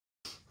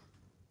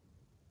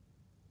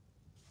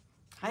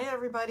Hi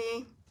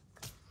everybody,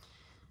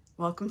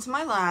 welcome to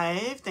my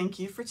live. Thank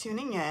you for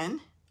tuning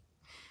in.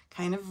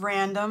 Kind of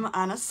random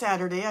on a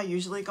Saturday. I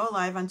usually go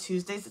live on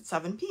Tuesdays at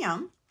 7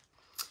 p.m.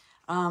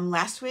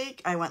 Last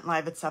week I went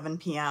live at 7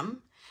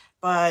 p.m.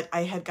 but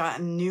I had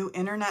gotten new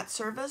internet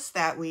service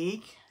that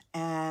week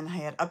and I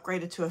had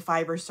upgraded to a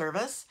fiber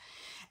service,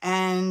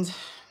 and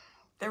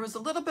there was a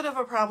little bit of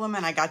a problem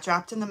and I got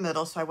dropped in the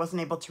middle, so I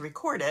wasn't able to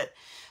record it.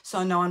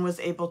 So no one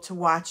was able to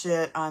watch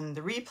it on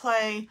the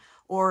replay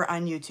or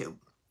on YouTube.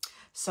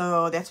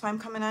 So that's why I'm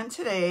coming on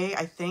today.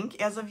 I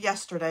think as of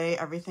yesterday,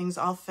 everything's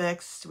all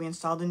fixed. We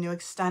installed a new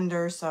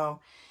extender, so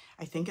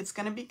I think it's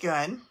going to be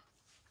good.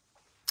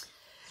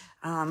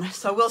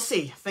 So we'll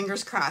see.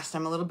 Fingers crossed.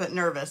 I'm a little bit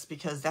nervous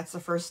because that's the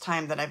first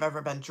time that I've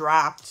ever been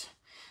dropped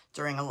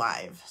during a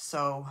live.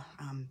 So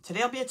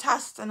today will be a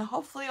test and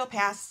hopefully it'll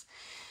pass.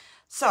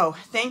 So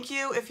thank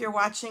you if you're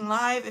watching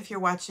live. If you're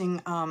watching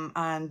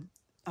on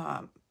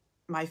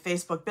my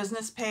Facebook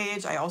business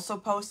page, I also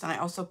post, and I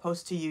also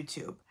post to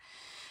YouTube.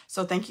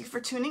 So thank you for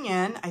tuning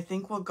in. I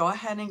think we'll go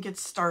ahead and get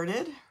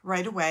started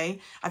right away.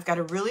 I've got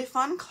a really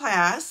fun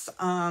class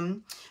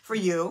for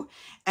you,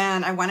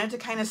 and I wanted to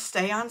kind of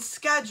stay on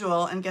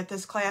schedule and get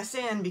this class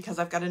in because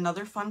I've got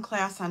another fun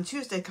class on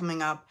Tuesday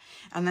coming up,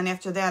 and then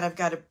after that I've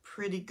got a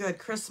pretty good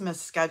Christmas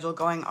schedule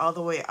going all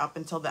the way up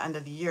until the end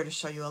of the year to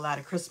show you a lot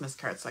of Christmas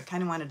cards. So I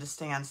kind of wanted to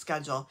stay on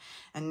schedule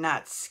and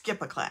not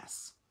skip a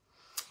class.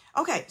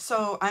 Okay,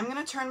 so I'm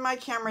going to turn my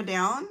camera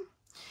down,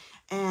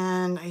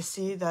 and I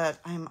see that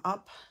I'm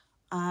up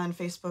on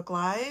Facebook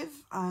Live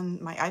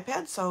on my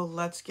iPad, so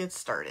let's get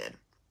started.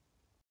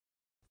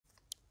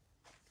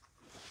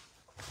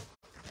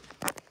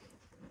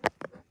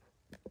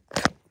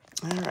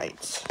 All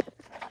right,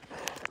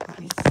 let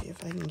me see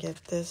if I can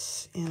get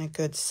this in a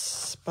good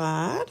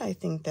spot. I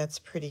think that's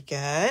pretty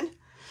good.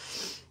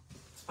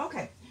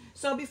 Okay,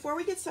 so before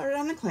we get started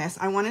on the class,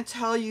 I want to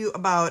tell you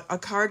about a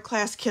card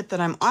class kit that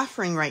I'm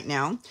offering right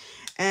now.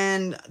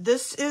 And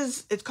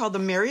it's called the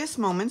Merriest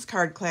Moments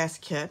Card Class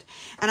Kit.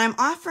 And I'm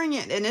offering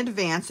it in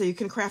advance so you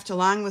can craft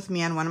along with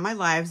me on one of my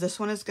lives. This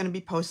one is going to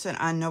be posted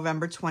on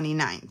November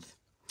 29th.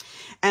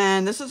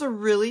 And this is a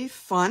really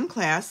fun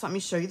class. Let me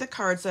show you the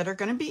cards that are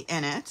going to be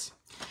in it.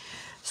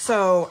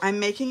 So I'm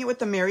making it with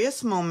the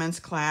Merriest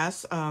Moments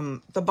class,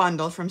 the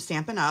bundle from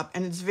Stampin Up.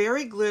 And it's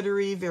very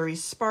glittery, very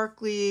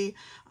sparkly,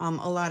 a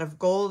lot of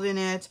gold in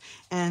it.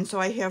 And so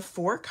I have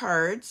 4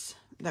 cards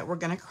that we're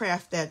going to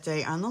craft that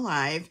day on the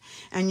live,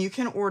 and you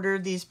can order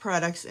these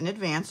products in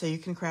advance so you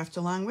can craft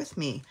along with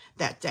me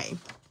that day.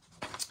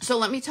 So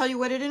let me tell you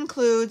what it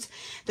includes.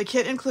 The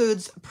kit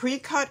includes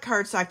pre-cut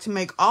cardstock to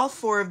make all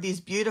 4 of these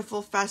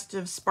beautiful,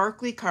 festive,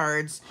 sparkly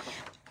cards.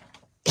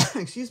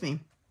 Excuse me.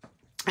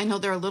 I know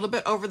they're a little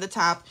bit over the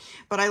top,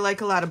 but I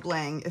like a lot of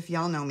bling, if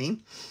y'all know me.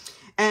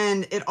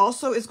 And it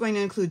also is going to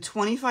include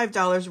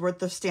 $25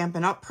 worth of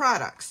Stampin' Up!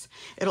 Products.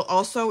 It'll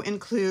also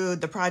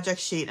include the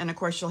project sheet, and of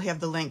course you'll have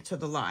the link to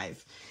the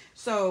live.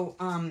 So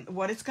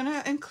what it's going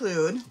to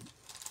include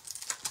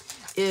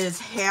is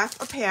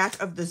half a pack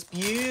of this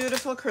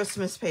beautiful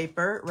Christmas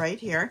paper right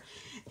here.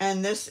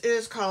 And this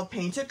is called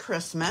Painted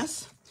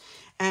Christmas.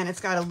 And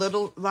it's got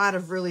a lot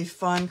of really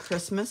fun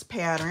Christmas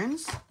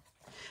patterns.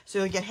 So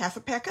you'll get half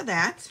a pack of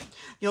that.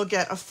 You'll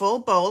get a full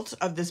bolt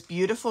of this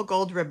beautiful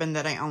gold ribbon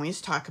that I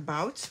always talk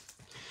about.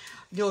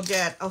 You'll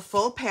get a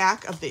full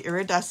pack of the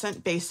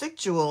iridescent basic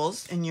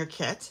jewels in your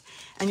kit.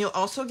 And you'll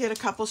also get a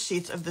couple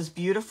sheets of this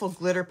beautiful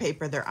glitter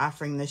paper they're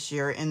offering this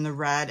year in the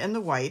red and the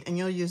white. And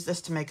you'll use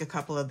this to make a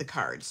couple of the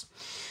cards.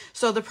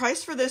 So the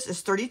price for this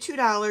is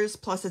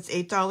 $32 plus it's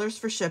 $8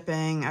 for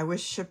shipping. I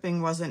wish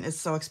shipping wasn't as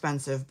so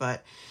expensive,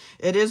 but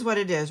it is what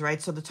it is, right?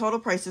 So the total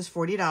price is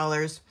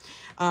 $40.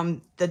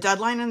 The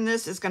deadline on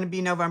this is going to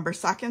be November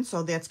 2nd,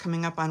 so that's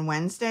coming up on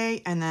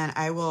Wednesday, and then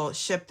I will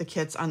ship the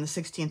kits on the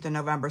 16th of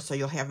November, so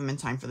you'll have them in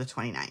time for the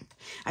 29th.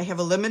 I have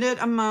a limited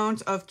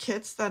amount of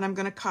kits that I'm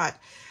going to cut,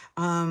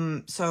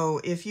 so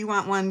if you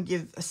want one,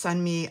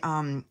 send me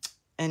an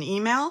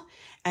email,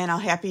 and I'll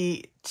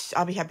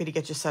be happy to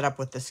get you set up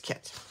with this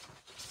kit.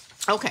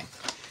 Okay,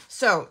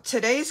 so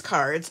today's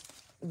cards,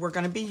 we're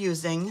going to be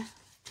using,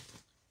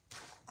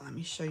 let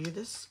me show you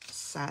this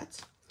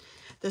set.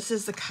 This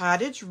is the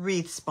Cottage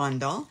Wreaths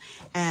bundle,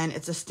 and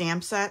it's a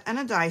stamp set and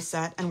a die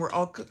set, and we're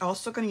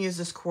also going to use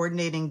this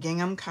coordinating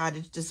gingham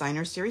Cottage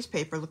Designer Series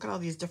paper. Look at all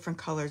these different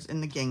colors in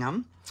the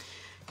gingham.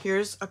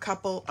 Here's a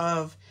couple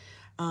of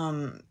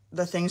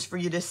the things for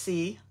you to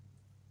see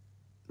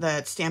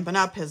that Stampin'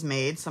 Up! Has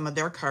made, some of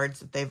their cards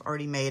that they've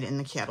already made in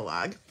the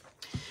catalog.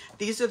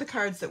 These are the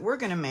cards that we're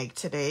going to make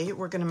today.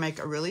 We're going to make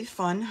a really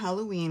fun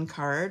Halloween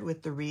card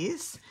with the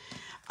wreaths,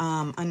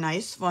 a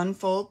nice fun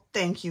full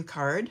thank you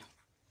card.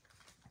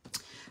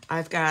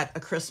 I've got a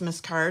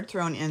Christmas card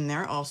thrown in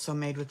there, also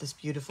made with this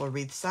beautiful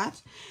wreath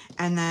set.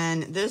 And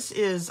then this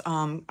is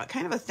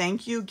kind of a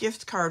thank you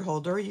gift card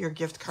holder. Your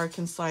gift card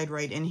can slide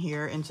right in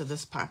here into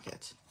this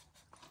pocket.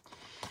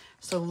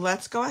 So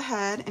let's go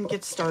ahead and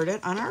get started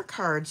on our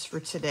cards for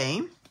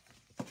today.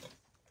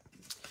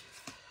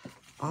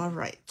 All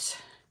right.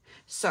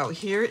 So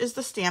here is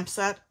the stamp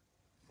set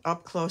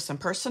up close and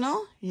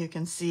personal. You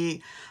can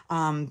see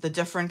the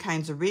different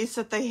kinds of wreaths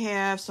that they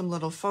have, some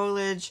little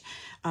foliage.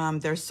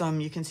 There's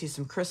some, you can see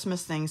some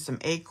Christmas things, some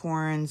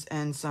acorns,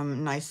 and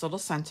some nice little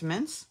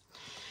sentiments.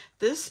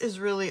 This is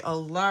really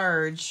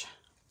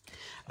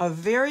a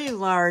very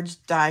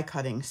large die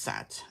cutting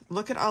set.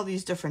 Look at all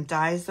these different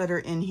dies that are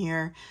in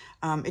here.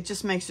 It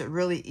just makes it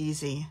really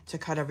easy to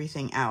cut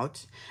everything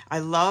out. I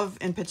love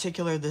in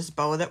particular this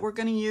bow that we're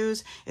going to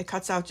use. It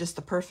cuts out just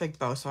the perfect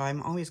bow, so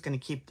I'm always going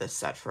to keep this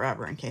set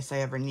forever in case I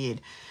ever need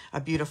a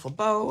beautiful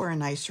bow or a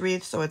nice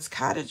wreath. So it's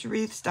Cottage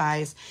Wreaths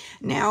dies.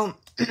 Now,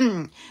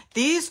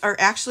 these are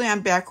actually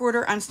on back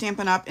order on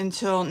Stampin' Up!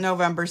 Until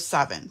November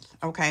 7th,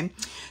 okay?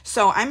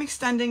 So I'm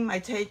extending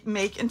my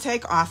make and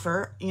take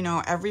offer. You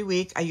know, every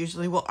week I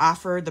usually will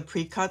offer the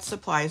pre-cut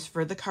supplies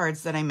for the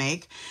cards that I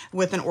make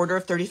with an order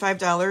of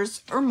 $35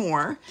 or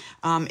more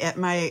at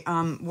my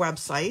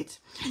website.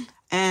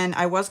 And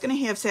I was going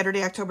to have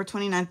Saturday, October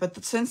 29th,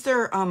 but since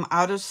they're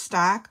out of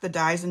stock, the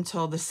dies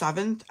until the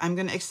 7th, I'm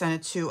going to extend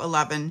it to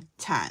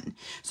 11/10.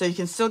 So you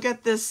can still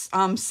get this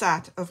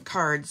set of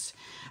cards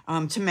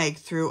to make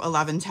through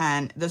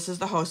 11/10. This is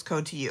the host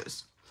code to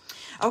use.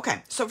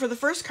 Okay, so for the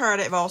first card,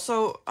 I've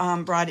also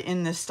brought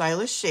in this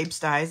Stylish Shapes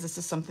dies. This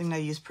is something that I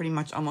use pretty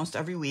much almost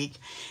every week.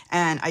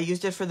 And I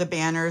used it for the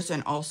banners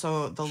and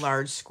also the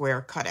large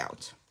square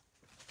cutout.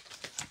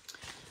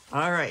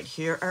 All right,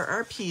 here are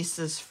our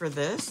pieces for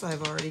this.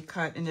 I've already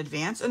cut in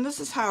advance, and this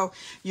is how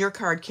your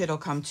card kit will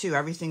come too.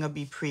 Everything will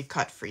be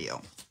pre-cut for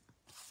you.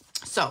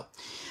 So,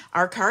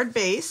 our card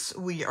base,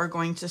 we are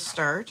going to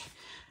start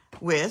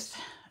with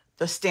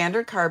the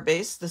standard card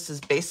base. This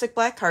is basic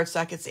black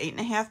cardstock. It's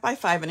 8.5 by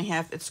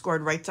 5.5. It's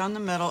scored right down the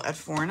middle at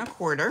 4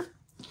 1/4.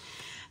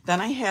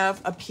 Then I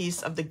have a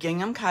piece of the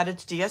Gingham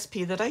Cottage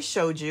DSP that I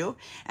showed you,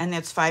 and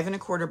that's 5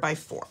 1/4 by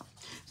 4.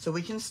 So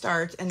we can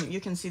start, and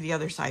you can see the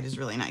other side is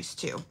really nice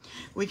too.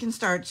 We can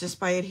start just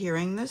by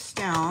adhering this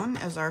down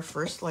as our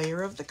first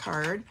layer of the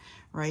card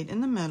right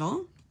in the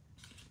middle.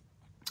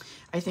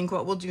 I think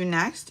what we'll do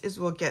next is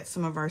we'll get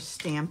some of our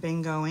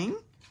stamping going.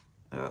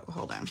 Oh,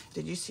 hold on.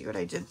 Did you see what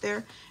I did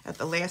there? At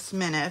the last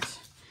minute,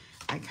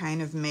 I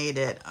kind of made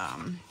it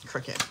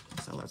crooked.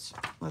 So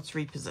let's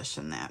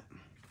reposition that.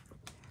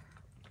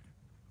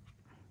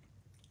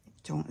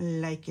 Don't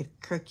like it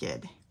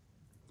crooked.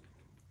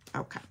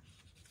 Okay.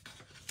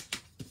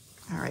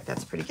 All right,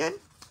 that's pretty good.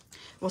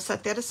 We'll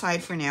set that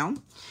aside for now.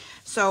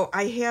 So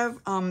I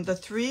have the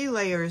 3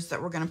 layers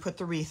that we're going to put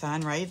the wreath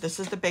on, right? This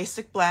is the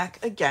basic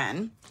black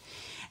again.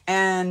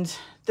 And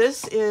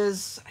this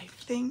is, I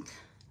think,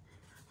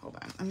 hold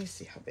on, let me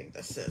see how big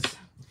this is.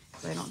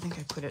 I don't think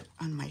I put it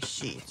on my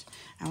sheet.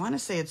 I want to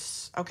say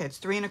it's, okay, it's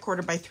 3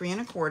 1/4 by 3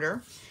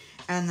 1/4.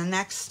 And the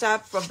next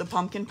step of the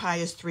pumpkin pie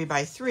is 3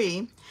 by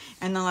 3.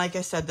 And then, like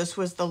I said, this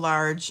was the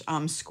large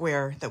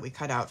square that we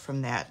cut out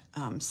from that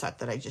set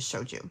that I just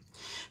showed you.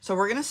 So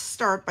we're going to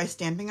start by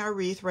stamping our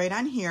wreath right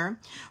on here.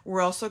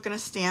 We're also going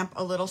to stamp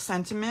a little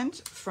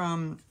sentiment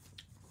from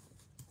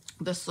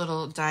this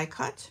little die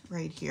cut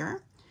right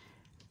here.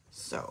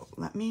 So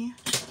let me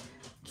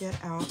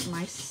get out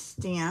my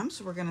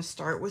stamps. We're going to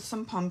start with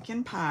some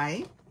pumpkin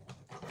pie.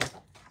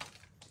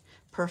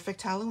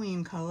 Perfect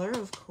Halloween color,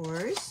 of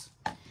course.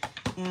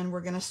 And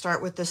we're going to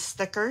start with the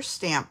sticker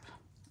stamp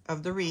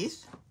of the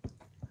wreath.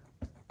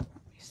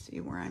 Let me see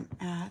where I'm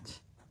at,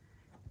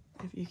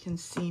 if you can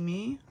see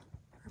me,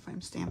 or if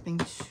I'm stamping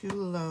too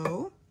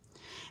low.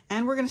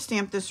 And we're going to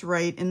stamp this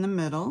right in the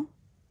middle.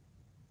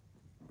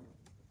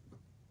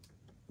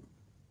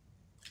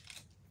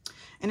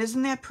 And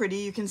isn't that pretty?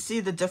 You can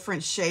see the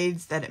different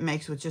shades that it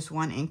makes with just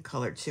one ink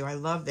color too. I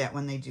love that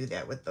when they do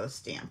that with those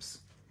stamps.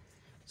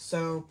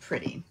 So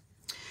pretty.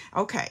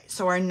 Okay,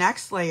 so our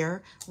next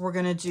layer we're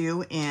going to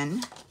do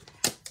in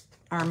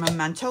our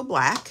Memento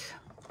Black.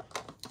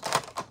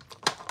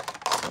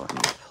 So let me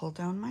pull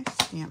down my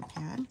stamp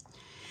pad.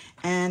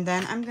 And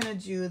then I'm going to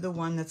do the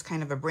one that's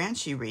kind of a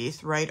branchy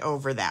wreath right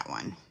over that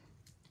one.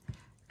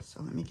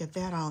 So let me get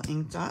that all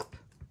inked up.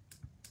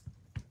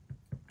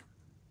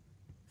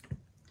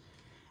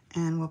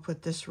 And we'll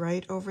put this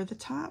right over the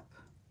top.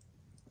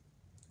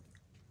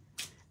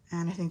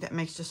 And I think that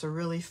makes just a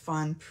really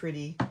fun,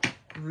 pretty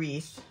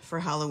wreath for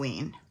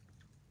Halloween.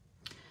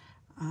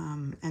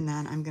 And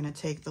then I'm going to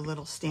take the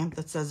little stamp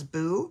that says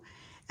Boo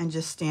and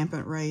just stamp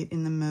it right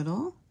in the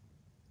middle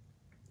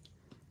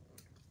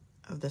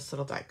of this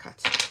little die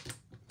cut.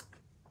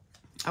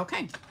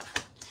 Okay.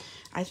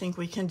 I think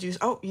we can do,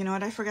 oh, you know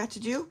what I forgot to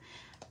do?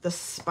 The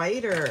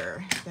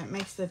spider. That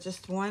makes it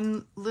just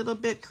one little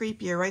bit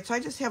creepier, right? So I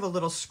just have a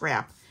little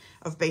scrap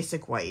of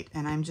basic white,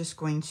 and I'm just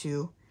going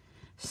to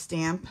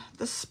stamp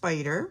the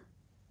spider,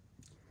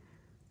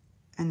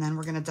 and then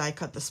we're going to die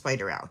cut the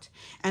spider out.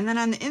 And then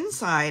on the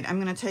inside,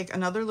 I'm going to take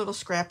another little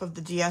scrap of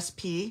the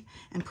DSP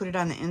and put it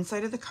on the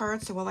inside of the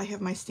card. So while I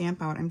have my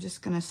stamp out, I'm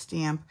just going to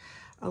stamp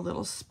a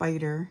little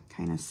spider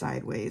kind of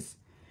sideways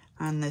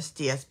on this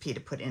DSP to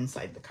put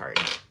inside the card.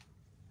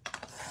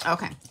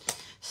 Okay,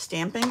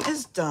 stamping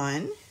is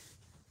done.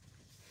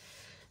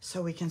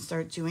 so we can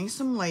start doing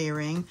some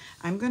layering.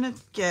 I'm gonna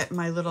get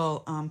my little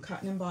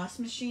cut and emboss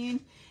machine,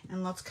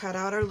 and let's cut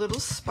out our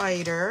little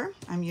spider.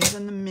 I'm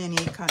using the mini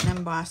cut and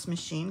emboss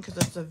machine because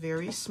it's a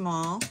very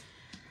small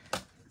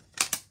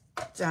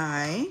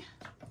die.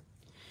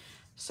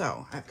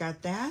 So I've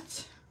got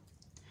that.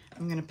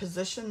 I'm gonna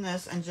position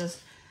this and just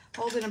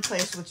hold it in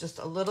place with just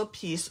a little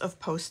piece of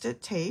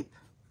Post-it tape.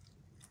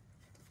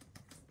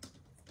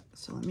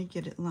 So let me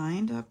get it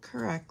lined up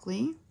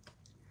correctly.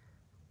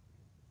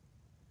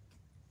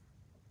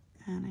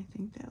 And I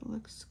think that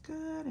looks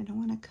good. I don't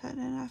want to cut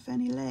it off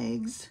any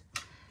legs.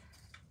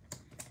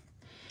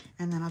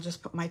 And then I'll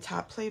just put my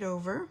top plate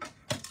over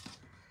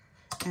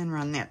and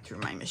run that through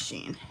my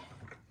machine.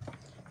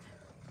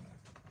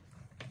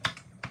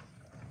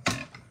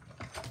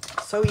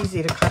 So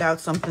easy to cut out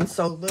something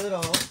so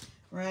little,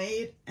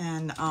 right?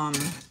 And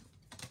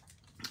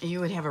you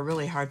would have a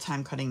really hard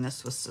time cutting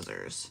this with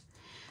scissors,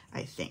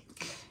 I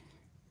think.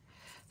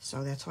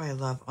 So that's why I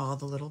love all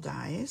the little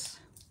dies.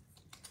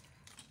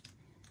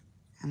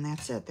 And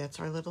that's it. That's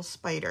our little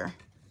spider.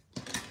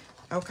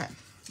 Okay,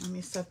 let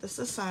me set this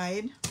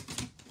aside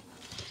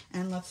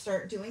and let's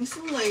start doing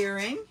some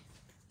layering.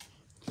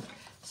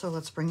 So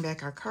let's bring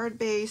back our card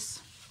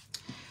base,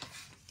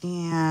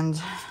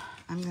 and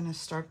I'm going to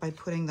start by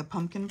putting the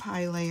pumpkin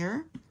pie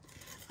layer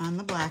on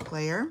the black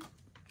layer,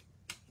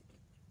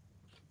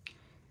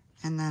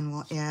 and then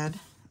we'll add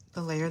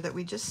the layer that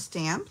we just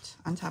stamped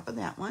on top of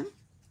that one.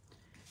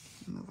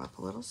 Move up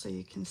a little so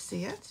you can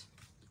see it.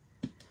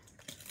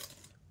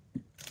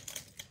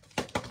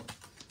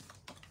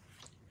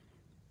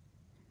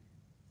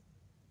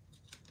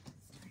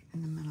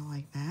 In the middle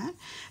like that.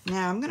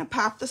 Now I'm going to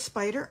pop the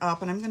spider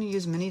up, and I'm going to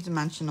use mini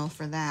dimensional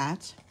for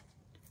that.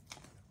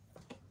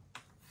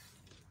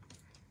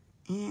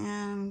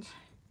 And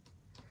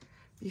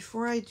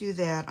before I do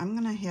that, I'm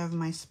going to have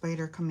my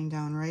spider coming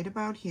down right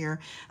about here.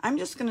 I'm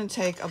just going to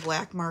take a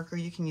black marker.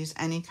 You can use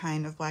any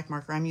kind of black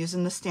marker. I'm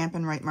using the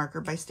Stampin' Right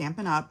marker by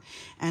Stampin' Up,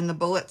 and the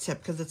bullet tip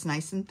because it's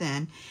nice and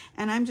thin.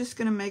 And I'm just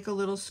going to make a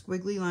little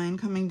squiggly line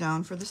coming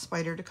down for the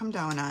spider to come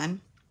down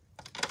on.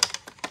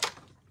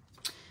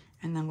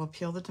 And then we'll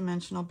peel the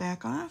dimensional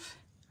back off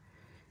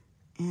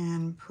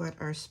and put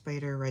our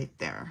spider right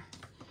there.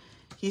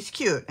 He's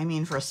cute, I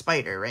mean, for a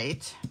spider,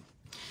 right?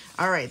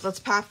 All right,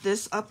 let's pop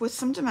this up with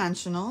some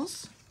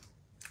dimensionals.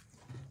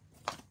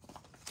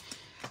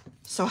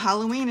 So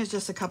Halloween is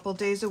just a couple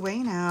days away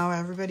now.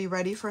 Everybody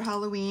ready for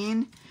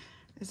Halloween?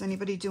 Is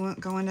anybody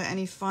going to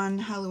any fun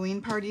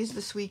Halloween parties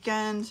this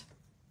weekend?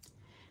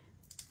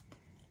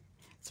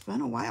 It's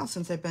been a while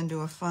since I've been to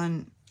a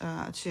fun,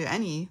 to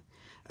any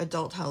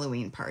adult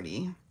Halloween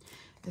party.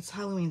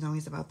 Halloween's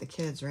always about the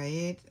kids,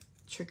 right?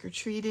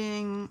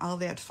 Trick-or-treating, all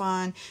that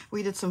fun.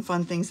 We did some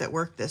fun things at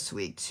work this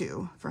week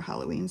too for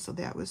Halloween, so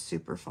that was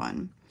super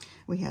fun.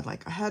 We had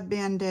like a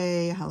headband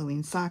day, a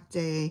Halloween sock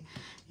day,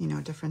 you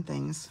know, different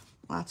things.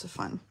 Lots of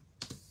fun.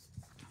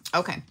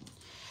 Okay,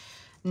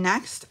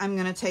 next I'm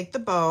going to take the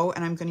bow,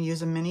 and I'm going to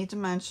use a mini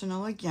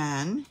dimensional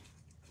again.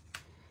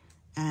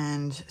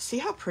 And see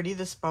how pretty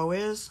this bow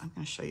is? I'm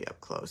going to show you up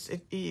close.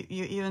 You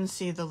even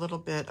see the little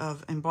bit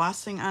of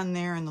embossing on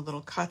there and the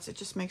little cuts. It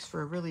just makes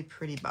for a really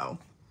pretty bow.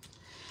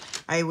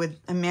 I would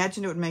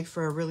imagine it would make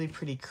for a really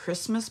pretty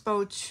Christmas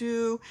bow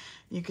too.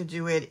 You could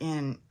do it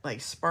in like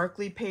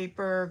sparkly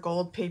paper,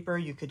 gold paper.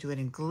 You could do it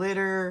in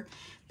glitter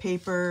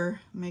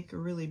paper. Make a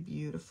really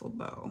beautiful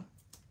bow.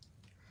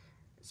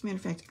 As a matter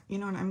of fact, you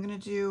know what I'm going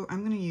to do? I'm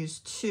going to use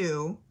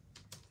two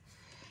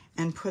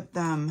and put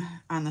them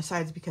on the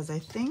sides, because I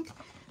think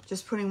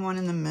just putting one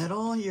in the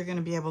middle, you're going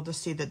to be able to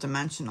see the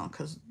dimensional,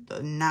 because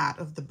the knot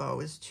of the bow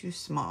is too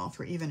small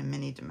for even a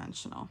mini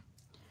dimensional.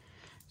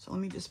 So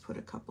let me just put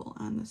a couple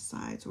on the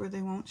sides where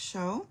they won't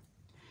show,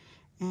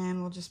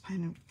 and we'll just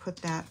kind of put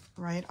that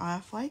right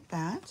off like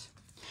that.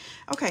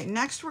 Okay,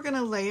 next we're going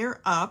to layer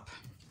up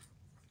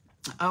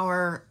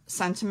our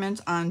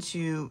sentiment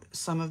onto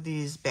some of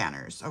these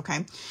banners.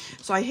 Okay,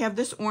 so I have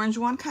this orange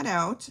one cut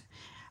out,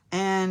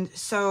 and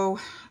so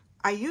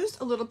I used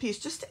a little piece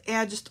just to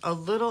add just a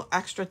little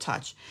extra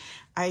touch.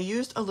 I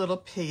used a little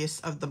piece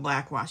of the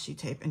black washi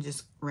tape and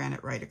just ran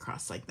it right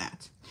across like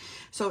that.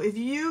 So if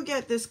you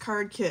get this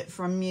card kit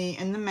from me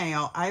in the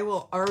mail, I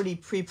will already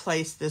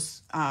pre-place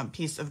this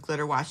piece of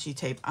glitter washi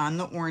tape on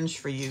the orange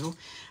for you.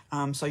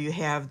 So you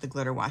have the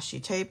glitter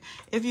washi tape.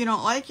 If you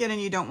don't like it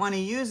and you don't want to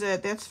use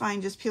it, that's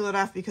fine. Just peel it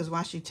off, because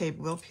washi tape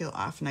will peel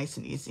off nice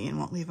and easy and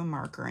won't leave a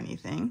mark or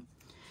anything.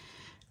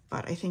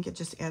 But I think it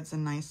just adds a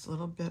nice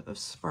little bit of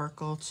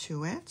sparkle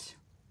to it.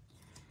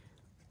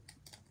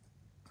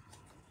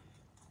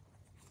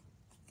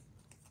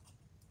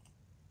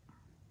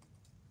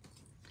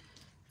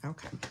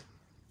 Okay.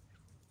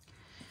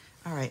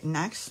 All right,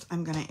 next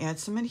I'm going to add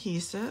some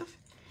adhesive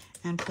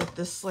and put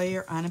this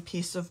layer on a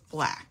piece of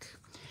black.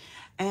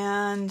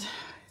 And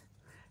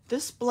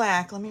this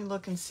black, let me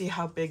look and see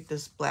how big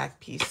this black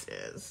piece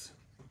is.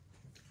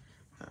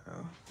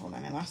 Uh-oh, hold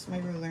on, I lost my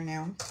ruler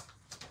now.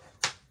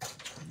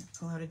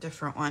 Pull out a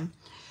different one.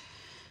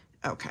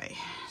 Okay,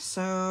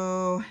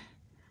 so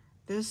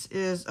This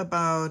is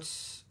about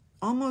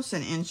almost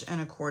 1.25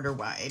 inches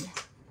wide.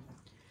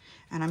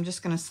 And I'm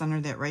just going to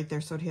center that right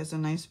there so it has a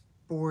nice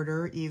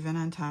border even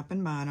on top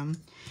and bottom.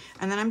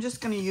 And then I'm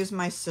just going to use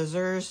my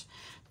scissors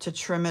to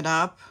trim it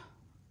up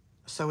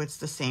so it's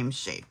the same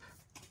shape.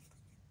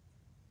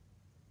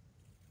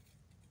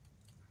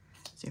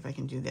 See if I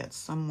can do that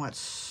somewhat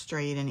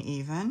straight and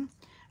even. I'm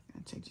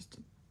going to take just a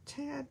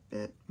tad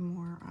bit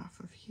more off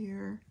of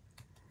here.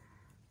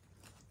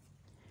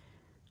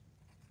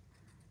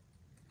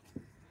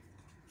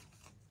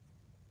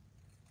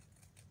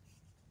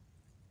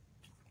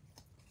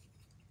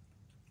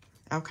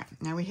 Okay,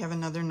 now we have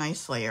another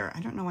nice layer.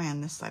 I don't know why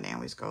on this side I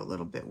always go a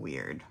little bit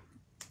weird.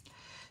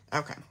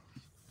 Okay,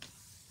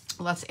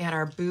 let's add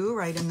our boo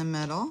right in the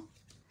middle.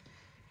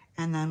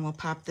 And then we'll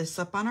pop this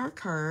up on our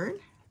card.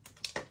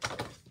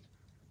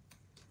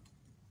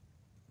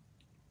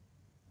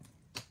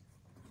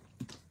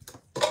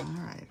 All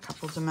right, a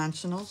couple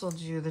dimensionals will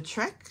do the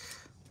trick.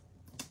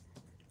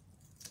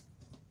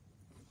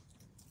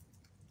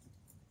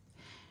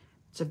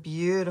 It's a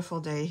beautiful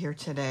day here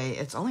today.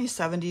 It's only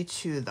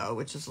 72 though,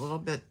 which is a little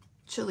bit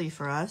chilly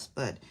for us,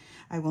 but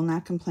I will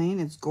not complain.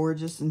 It's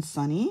gorgeous and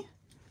sunny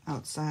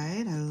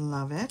outside. I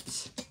love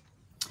it.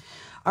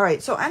 All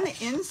right, so on the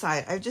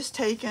inside, I've just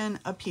taken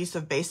a piece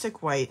of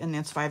basic white, and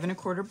that's 5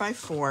 1/4 by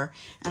 4,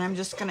 and I'm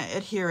just gonna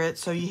adhere it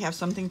so you have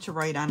something to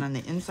write on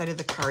the inside of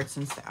the card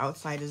since the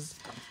outside is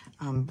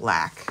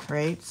black,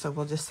 right? So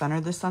we'll just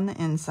center this on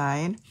the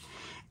inside.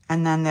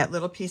 And then that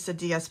little piece of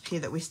DSP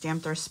that we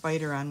stamped our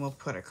spider on, we'll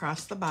put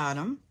across the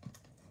bottom.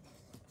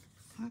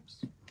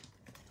 Oops.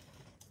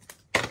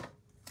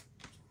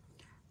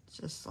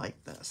 Just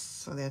like this.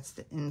 So that's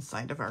the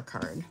inside of our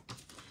card.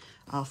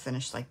 I'll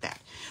finish like that.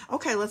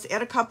 Okay, let's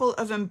add a couple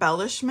of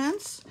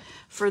embellishments.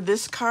 For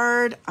this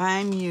card,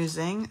 I'm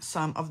using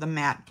some of the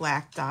matte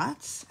black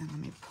dots. And let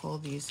me pull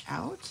these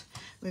out.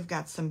 We've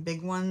got some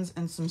big ones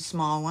and some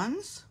small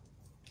ones.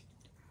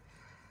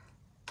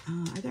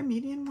 Are there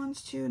medium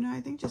ones too? No, I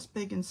think just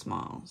big and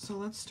small. So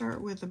let's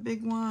start with a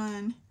big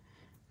one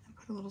and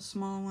put a little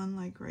small one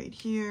like right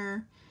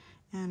here.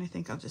 And I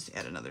think I'll just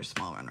add another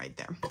small one right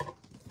there.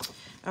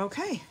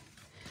 Okay,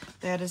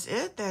 that is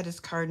it. That is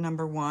card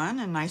number 1,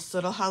 a nice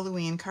little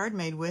Halloween card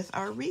made with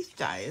our wreath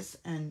dies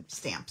and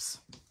stamps.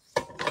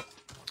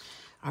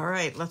 All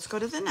right, let's go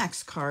to the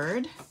next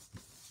card.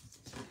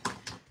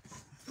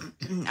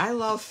 I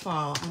love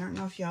fall. I don't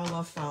know if y'all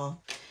love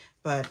fall,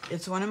 but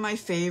it's one of my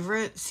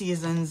favorite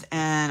seasons,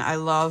 and I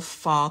love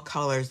fall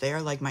colors. They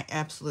are like my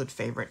absolute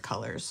favorite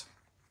colors.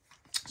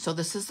 So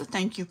this is the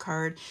thank you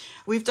card.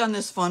 We've done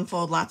this fun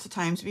fold lots of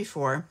times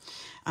before.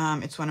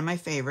 It's one of my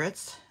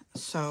favorites.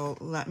 So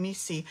let me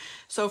see.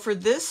 So for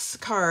this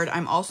card,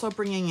 I'm also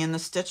bringing in the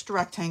stitched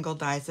rectangle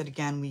dies that,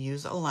 again, we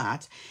use a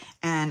lot.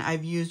 And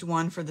I've used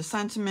one for the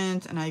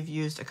sentiment, and I've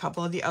used a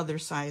couple of the other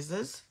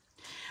sizes.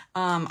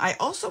 I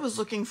also was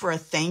looking for a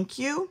thank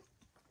you.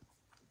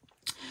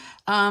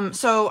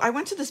 So I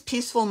went to this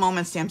Peaceful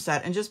Moment stamp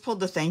set and just pulled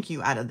the thank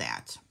you out of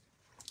that.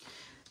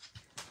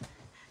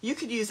 You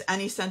could use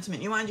any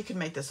sentiment you want. You could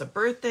make this a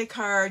birthday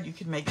card. You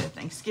could make it a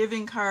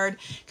Thanksgiving card.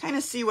 Kind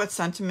of see what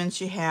sentiments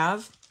you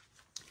have.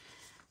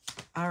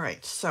 All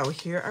right, so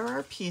here are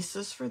our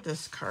pieces for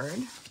this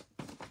card.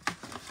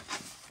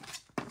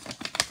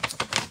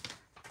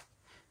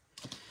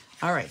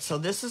 All right, so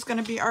this is going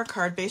to be our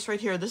card base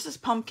right here. This is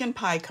pumpkin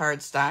pie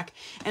cardstock,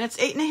 and it's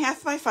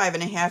 8.5 by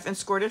 5.5 and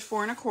scored at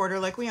 4 1/4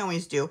 like we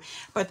always do.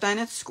 But then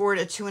it's scored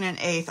at 2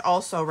 1/8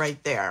 also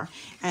right there,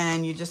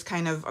 and you just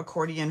kind of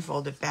accordion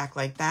fold it back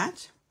like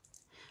that.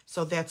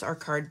 So that's our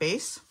card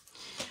base.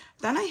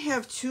 Then I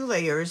have 2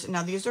 layers.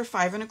 Now these are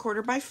 5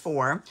 1/4 by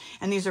 4,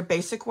 and these are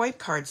basic white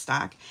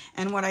cardstock.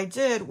 And what I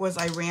did was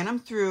I ran them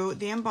through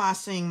the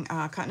embossing,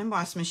 cut and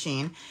emboss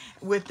machine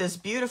with this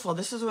beautiful,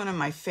 this is one of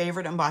my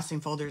favorite embossing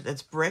folders.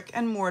 It's brick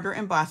and mortar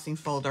embossing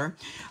folder.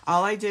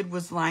 All I did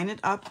was line it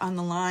up on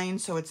the line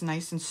so it's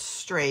nice and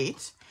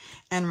straight,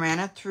 and ran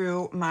it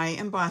through my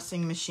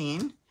embossing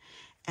machine.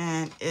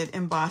 And it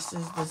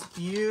embosses this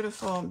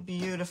beautiful,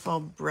 beautiful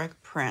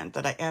brick print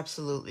that I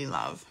absolutely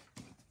love.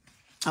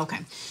 Okay,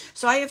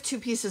 so I have 2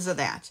 pieces of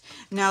that.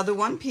 Now the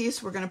one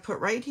piece we're going to put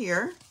right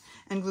here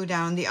and glue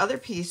down. The other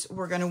piece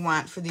we're going to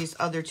want for these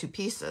other 2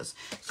 pieces.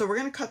 So we're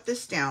going to cut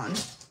this down.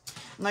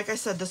 Like I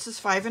said, this is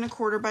 5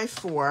 1/4 by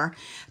 4,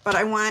 but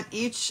I want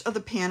each of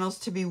the panels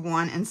to be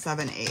 1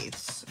 7/8.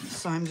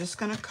 So I'm just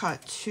going to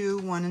cut 2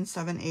 1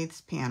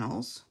 7/8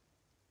 panels.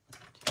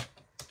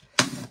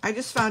 I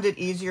just found it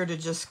easier to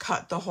just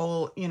cut the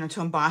whole, you know,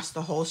 to emboss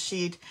the whole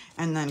sheet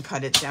and then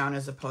cut it down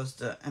as opposed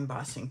to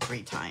embossing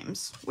 3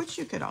 times, which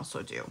you could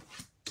also do.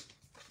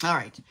 All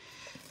right,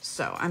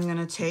 so I'm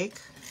going to take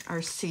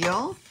our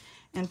seal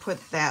and put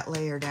that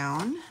layer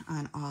down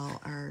on all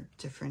our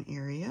different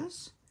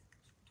areas.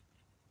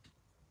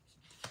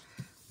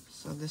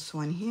 So this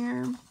one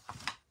here.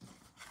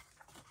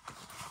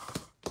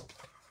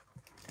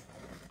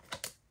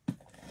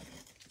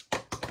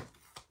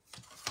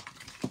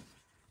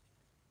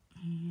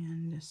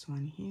 And this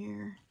one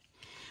here.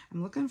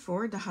 I'm looking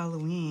forward to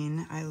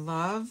Halloween. I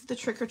love the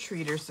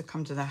trick-or-treaters that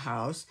come to the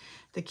house.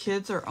 The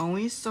kids are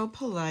always so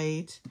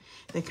polite.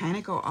 They kind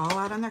of go all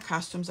out on their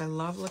costumes. I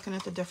love looking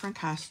at the different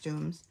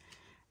costumes.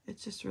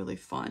 It's just really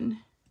fun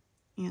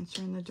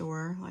answering the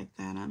door like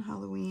that on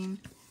Halloween.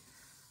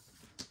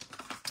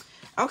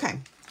 Okay,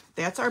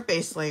 that's our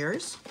base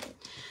layers.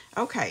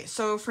 Okay,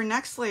 so for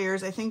next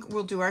layers, I think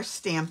we'll do our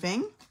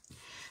stamping.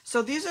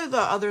 So these are the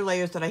other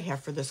layers that I have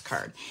for this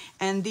card.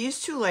 And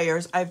these 2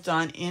 layers I've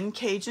done in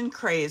Cajun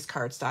Craze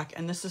cardstock.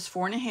 And this is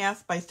 4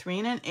 1/2 by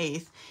 3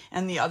 1/8.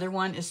 And the other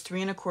one is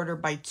 3 1/4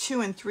 by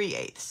 2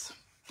 3/8.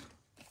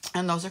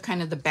 And those are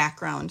kind of the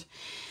background.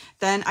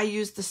 Then I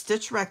used the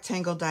stitch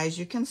rectangle dies,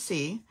 you can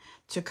see,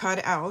 to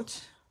cut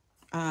out.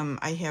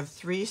 I have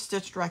 3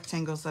 stitched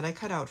rectangles that I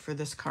cut out for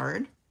this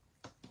card.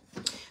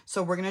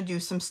 So we're going to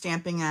do some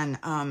stamping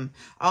on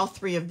all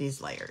 3 of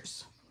these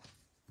layers.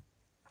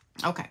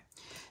 Okay.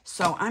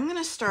 So I'm going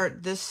to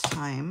start this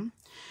time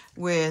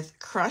with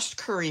crushed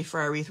curry for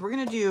our wreath. We're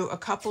going to do a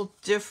couple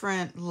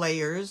different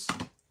layers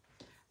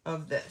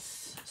of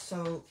this.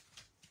 So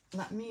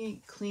let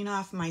me clean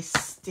off my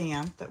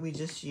stamp that we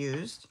just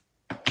used,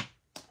 because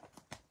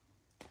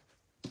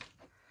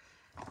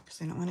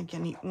I don't want to get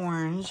any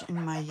orange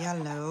in my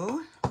yellow.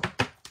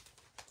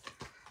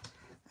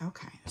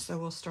 Okay, so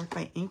we'll start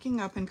by inking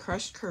up in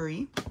crushed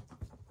curry.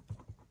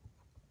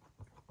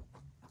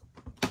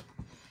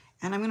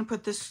 And I'm going to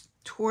put this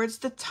towards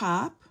the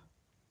top.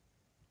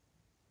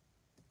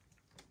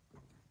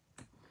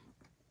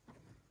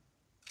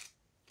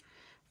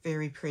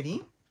 Very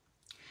pretty.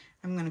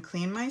 I'm going to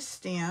clean my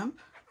stamp.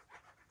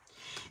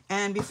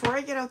 And before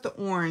I get out the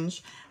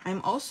orange,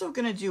 I'm also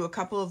going to do a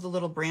couple of the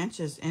little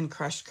branches in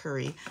crushed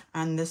curry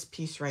on this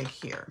piece right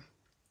here.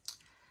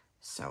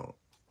 So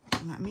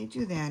let me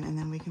do that, and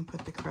then we can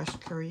put the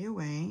crushed curry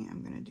away.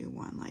 I'm going to do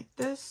one like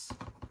this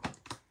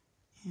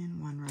and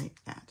one right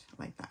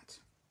like that.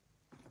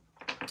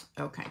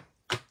 Okay,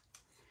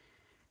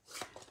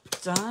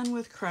 done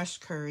with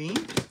crushed curry.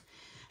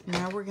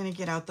 Now we're going to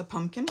get out the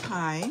pumpkin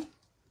pie,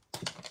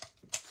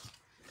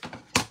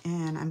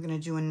 and I'm going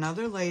to do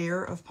another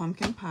layer of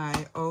pumpkin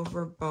pie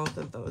over both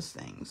of those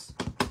things.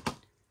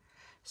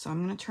 So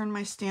I'm going to turn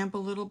my stamp a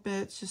little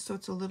bit just so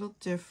it's a little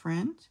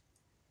different,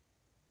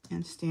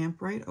 and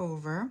stamp right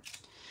over.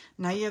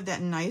 Now you have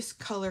that nice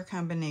color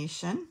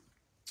combination.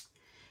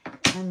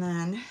 And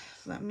then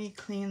let me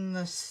clean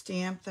the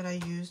stamp that I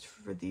used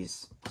for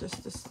these,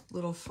 just this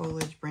little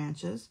foliage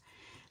branches.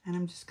 And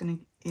I'm just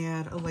going to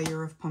add a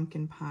layer of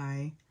pumpkin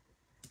pie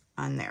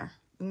on there.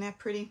 Isn't that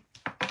pretty?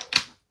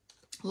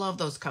 Love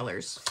those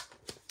colors.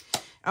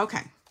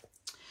 Okay,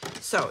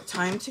 so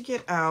time to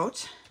get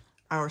out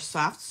our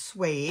soft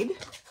suede.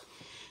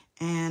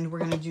 And we're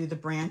going to do the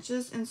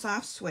branches in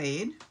soft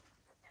suede.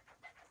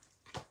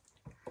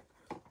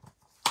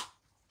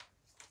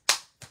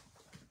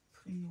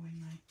 Putting away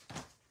my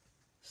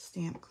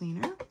stamp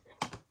cleaner.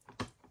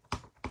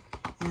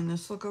 And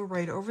this will go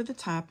right over the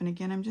top. And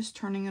again, I'm just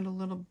turning it a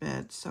little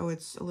bit so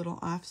it's a little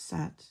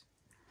offset.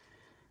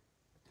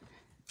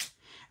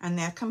 And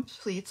that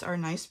completes our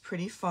nice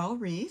pretty fall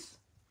wreath.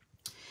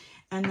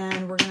 And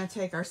then we're going to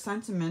take our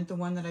sentiment, the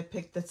one that I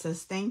picked that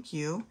says thank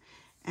you,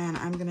 and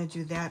I'm going to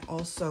do that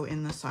also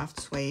in the soft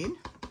suede.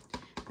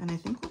 And I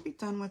think we'll be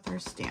done with our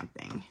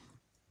stamping.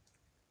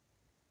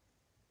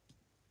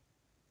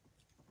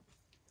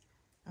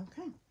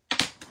 Okay.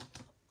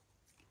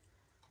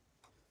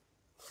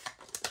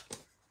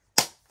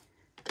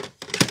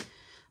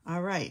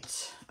 All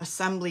right,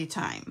 assembly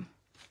time.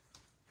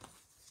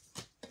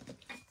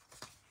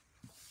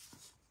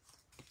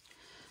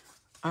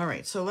 All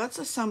right, so let's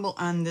assemble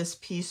on this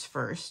piece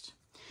first.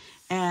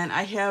 And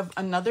I have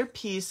another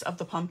piece of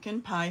the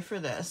pumpkin pie for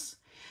this.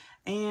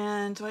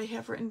 And do I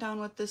have written down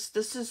what this?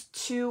 This is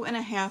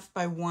 2.5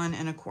 by 1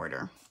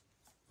 1/4.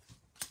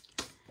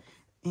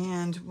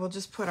 And we'll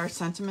just put our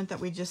sentiment that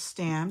we just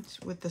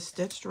stamped with the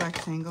stitched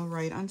rectangle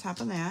right on top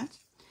of that.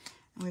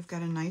 And we've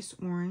got a nice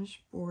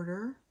orange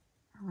border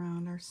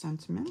around our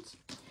sentiment.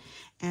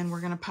 And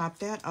we're going to pop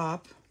that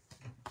up.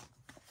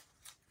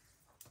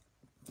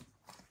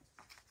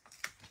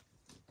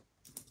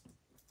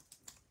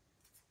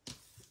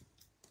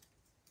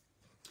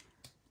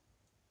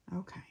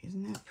 Okay,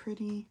 isn't that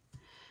pretty?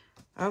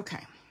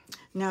 Okay,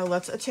 now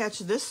let's attach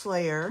this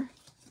layer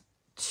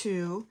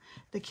to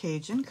the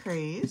Cajun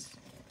Craze.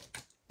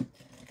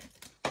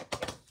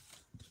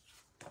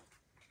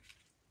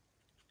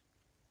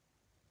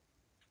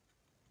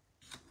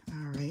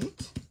 All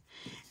right,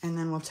 and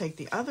then we'll take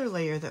the other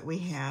layer that we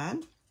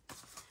had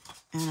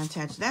and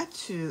attach that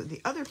to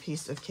the other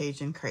piece of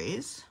Cajun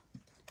Craze.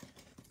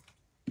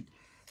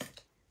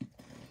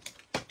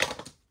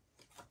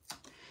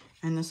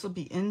 And this will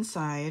be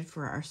inside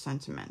for our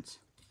sentiment.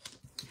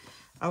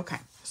 Okay,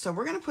 so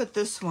we're going to put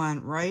this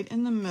one right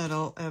in the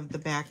middle of the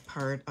back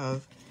part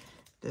of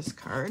this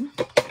card.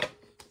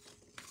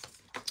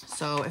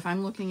 So if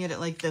I'm looking at it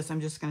like this, I'm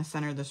just going to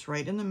center this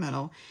right in the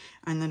middle,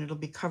 and then it'll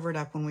be covered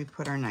up when we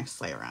put our next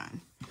layer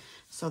on.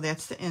 So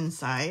that's the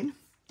inside.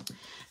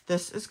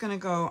 This is going to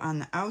go on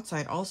the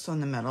outside, also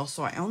in the middle.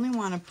 So I only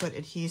want to put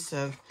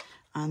adhesive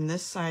on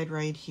this side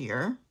right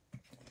here.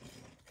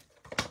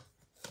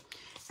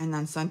 And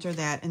then center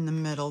that in the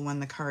middle when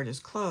the card is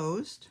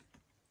closed.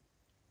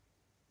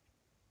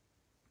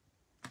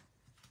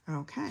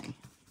 Okay,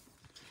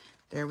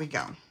 there we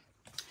go.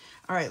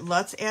 All right,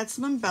 let's add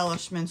some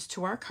embellishments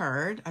to our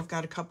card. I've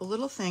got a couple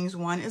little things.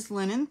 One is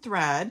linen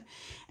thread,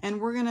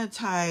 and we're gonna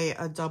tie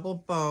a double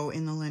bow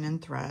in the linen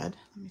thread.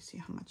 Let me see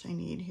how much I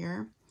need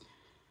here.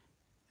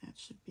 That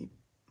should be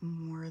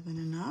more than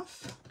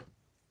enough.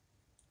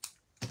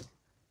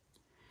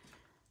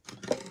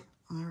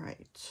 All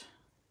right.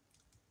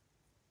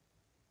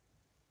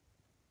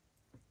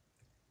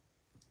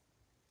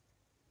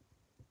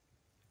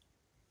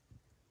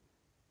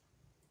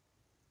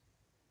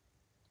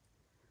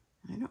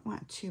 I don't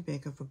want too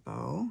big of a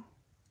bow.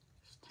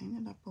 Just tighten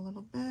it up a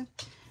little bit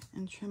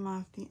and trim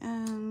off the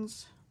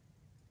ends.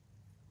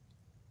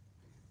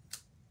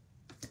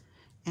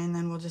 And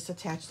then we'll just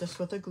attach this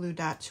with a glue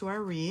dot to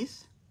our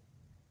wreath.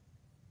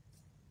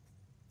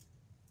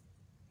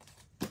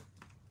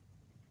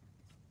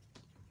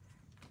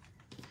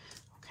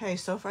 Okay,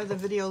 so far the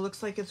video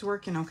looks like it's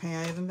working okay.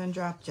 I haven't been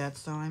dropped yet,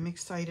 so I'm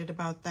excited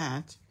about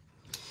that.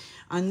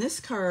 On this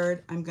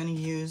card, I'm going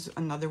to use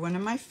another one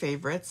of my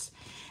favorites,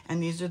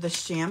 and these are the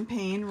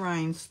Champagne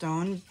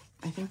Rhinestone.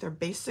 I think they're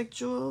basic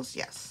jewels,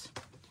 yes.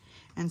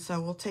 And so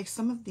we'll take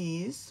some of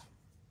these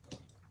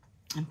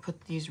and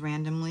put these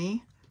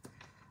randomly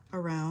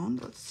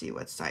around. Let's see,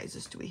 what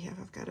sizes do we have?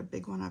 I've got a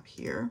big one up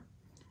here.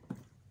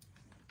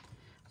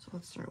 So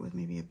let's start with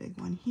maybe a big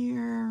one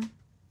here,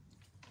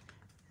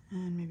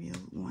 and maybe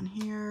one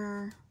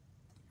here.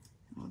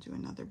 And we'll do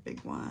another big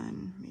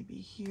one, maybe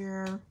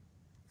here.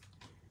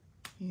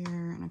 Here,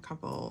 and a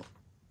couple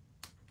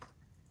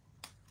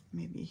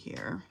maybe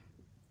here.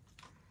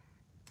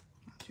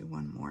 I'll do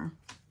one more.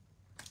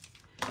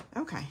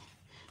 Okay,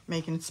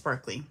 making it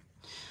sparkly.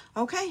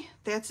 Okay,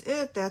 that's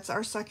it. That's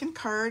our second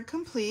card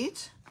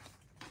complete.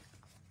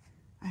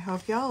 I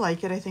hope y'all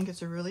like it. I think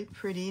it's a really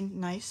pretty,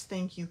 nice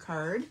thank you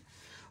card.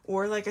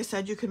 Or like I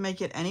said, you could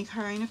make it any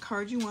kind of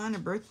card you want, a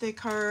birthday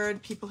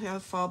card. People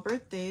have fall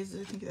birthdays.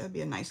 I think that'd be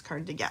a nice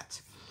card to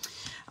get.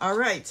 All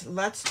right,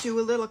 let's do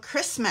a little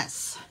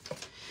Christmas.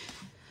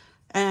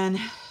 And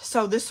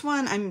so this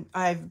one,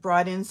 I've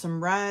brought in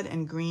some red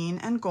and green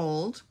and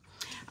gold.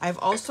 I've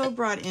also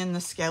brought in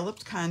the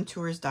Scalloped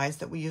Contours dies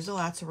that we use a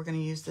lot. So we're going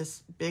to use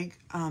this big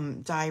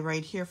die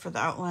right here for the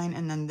outline,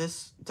 and then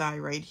this die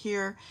right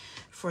here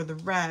for the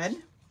red.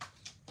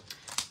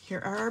 Here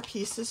are our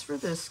pieces for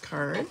this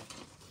card.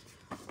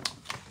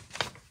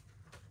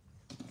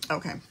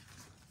 Okay,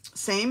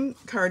 same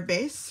card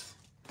base.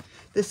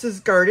 This is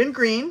Garden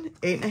Green,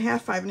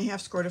 8.5, 5.5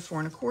 score to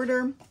 4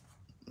 1/4.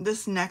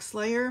 This next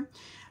layer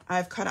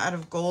I've cut out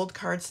of gold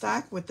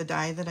cardstock with the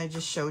die that I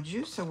just showed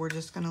you. So we're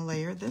just going to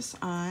layer this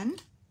on.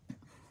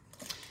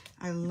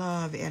 I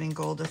love adding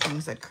gold to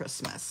things at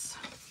Christmas.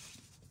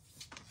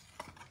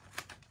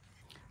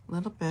 A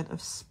little bit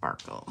of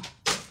sparkle.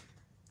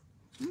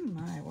 Oh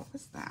my, what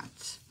was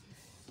that?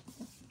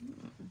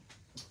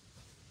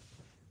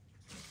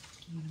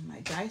 One of my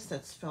die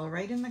sets fell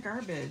right in the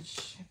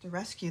garbage. I have to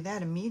rescue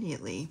that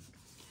immediately.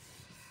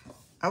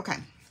 Okay.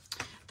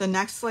 The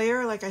next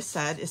layer, like I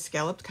said, is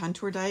Scalloped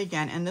Contour die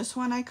again, and this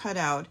one I cut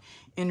out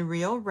in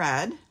real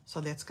red, so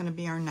that's going to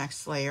be our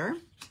next layer.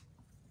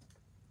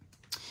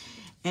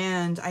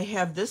 And I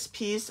have this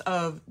piece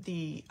of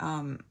the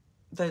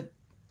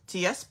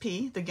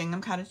DSP, the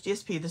Gingham Cottage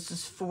DSP. This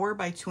is 4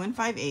 by 2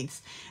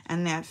 5/8,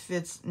 and that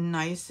fits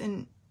nice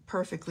and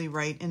perfectly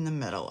right in the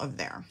middle of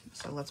there.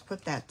 So let's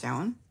put that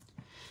down.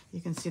 You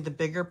can see the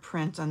bigger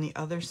print on the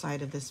other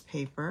side of this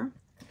paper.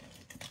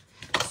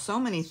 So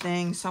many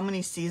things, so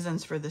many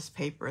seasons for this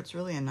paper. It's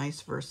really a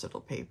nice, versatile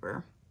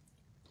paper.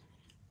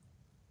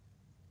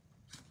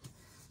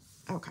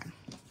 Okay.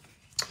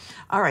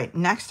 All right,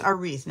 next our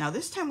wreath. Now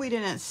this time we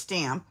didn't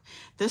stamp.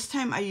 This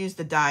time I used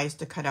the dies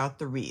to cut out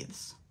the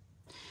wreaths.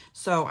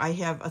 So I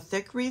have a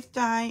thick wreath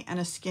die and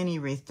a skinny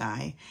wreath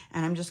die,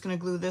 and I'm just going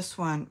to glue this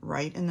one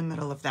right in the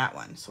middle of that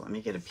one. So let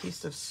me get a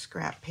piece of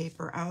scrap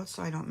paper out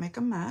so I don't make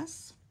a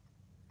mess.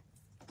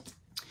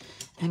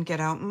 And get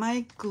out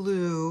my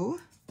glue.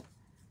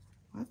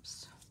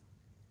 Whoops.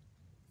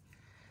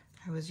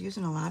 I was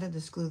using a lot of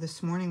this glue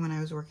this morning when I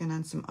was working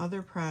on some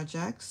other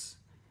projects.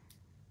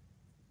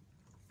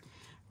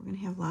 We're going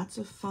to have lots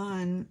of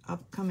fun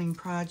upcoming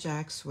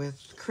projects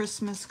with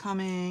Christmas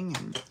coming,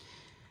 and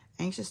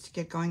anxious to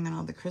get going on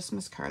all the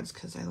Christmas cards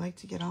because I like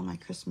to get all my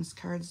Christmas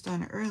cards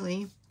done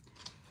early.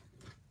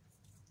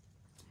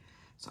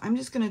 So I'm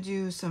just going to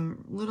do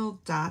some little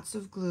dots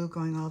of glue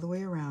going all the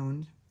way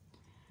around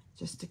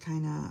just to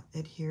kind of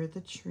adhere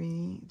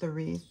the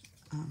wreath.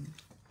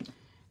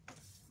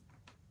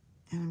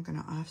 And I'm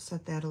going to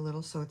offset that a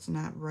little so it's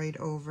not right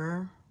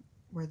over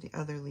where the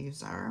other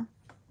leaves are.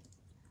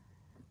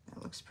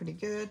 That looks pretty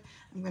good.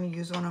 I'm going to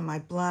use one of my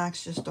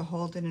blocks just to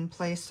hold it in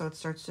place so it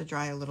starts to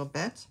dry a little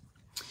bit.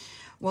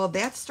 Well,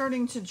 that's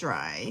starting to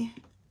dry.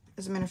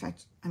 As a matter of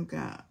fact, I'm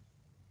going to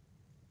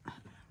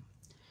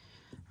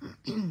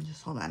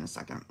Just hold on a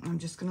second. I'm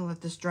just going to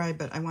let this dry,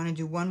 but I want to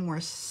do one more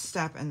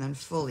step and then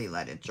fully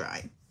let it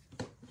dry.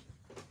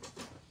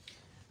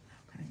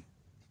 Okay.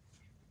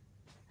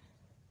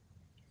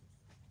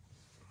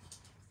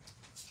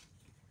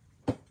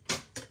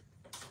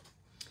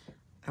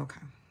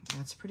 Okay,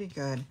 that's pretty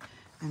good.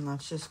 And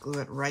let's just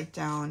glue it right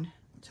down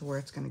to where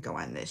it's going to go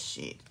on this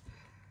sheet.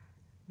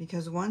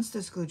 Because once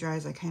this glue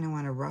dries, I kind of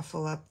want to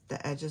ruffle up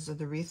the edges of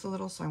the wreath a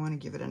little, so I want to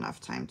give it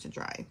enough time to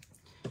dry.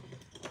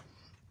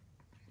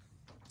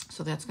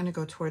 So that's going to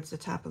go towards the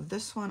top of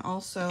this one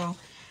also.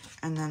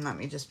 And then let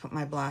me just put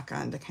my block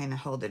on to kind of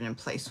hold it in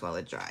place while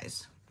it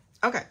dries.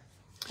 Okay,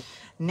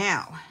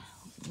 now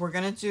we're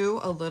going to do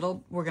a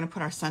little, we're going to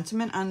put our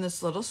sentiment on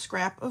this little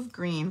scrap of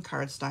green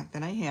cardstock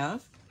that I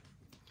have.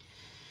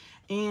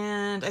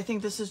 And I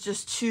think this is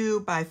just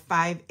 2 by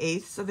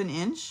 5/8 of an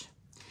inch.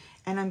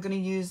 And I'm going to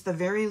use the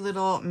very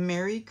little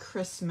Merry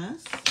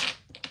Christmas,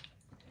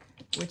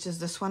 which is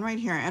this one right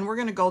here. And we're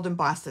going to gold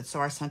emboss it so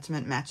our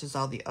sentiment matches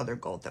all the other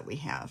gold that we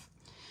have.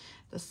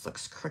 This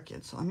looks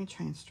crooked, so let me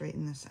try and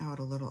straighten this out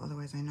a little.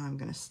 Otherwise, I know I'm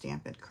going to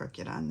stamp it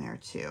crooked on there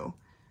too.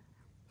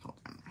 Hold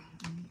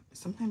on.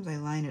 Sometimes I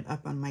line it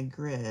up on my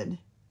grid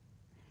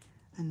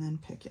and then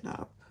pick it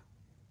up.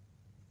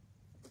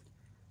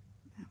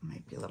 That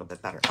might be a little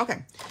bit better.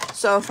 Okay,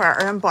 so for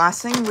our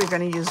embossing, we're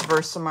going to use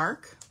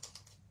Versamark.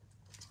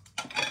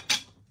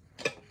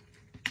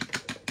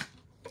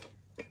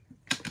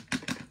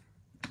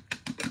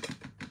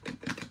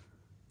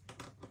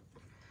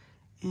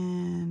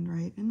 And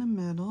right in the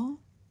middle.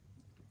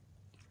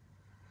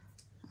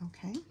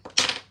 Okay.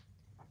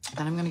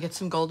 Then I'm going to get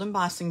some gold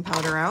embossing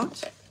powder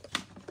out.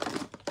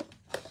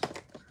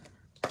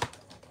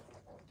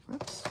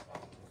 Whoops.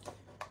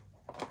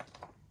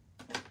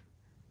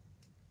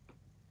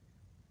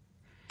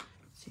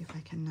 See if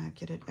I can not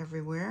get it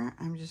everywhere.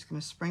 I'm just going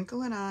to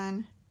sprinkle it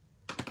on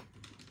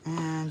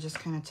and just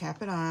kind of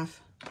tap it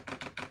off.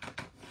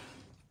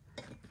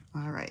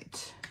 All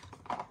right.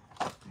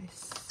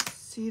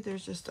 See,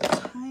 there's just a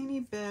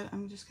tiny bit.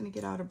 I'm just going to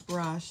get out a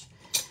brush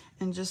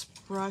and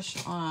just brush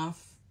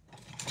off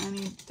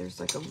any, there's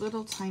like a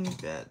little tiny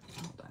bit,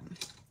 hold on,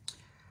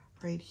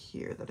 right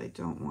here that I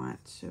don't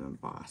want to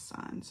emboss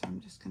on. So I'm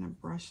just going to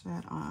brush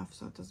that off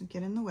so it doesn't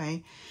get in the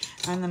way.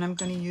 And then I'm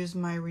going to use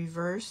my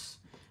reverse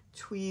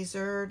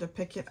tweezer to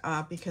pick it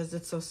up because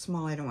it's so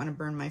small. I don't want to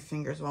burn my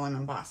fingers while I'm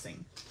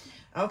embossing.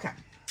 Okay.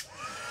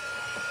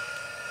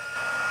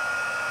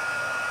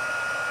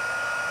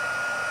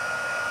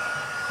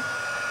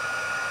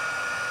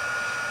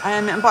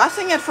 I'm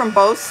embossing it from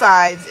both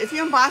sides. If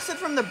you emboss it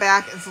from the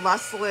back, it's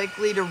less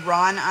likely to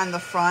run on the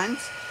front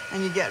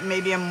and you get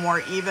maybe a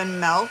more even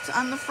melt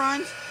on the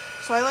front.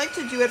 So I like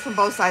to do it from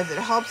both sides. It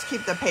helps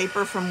keep the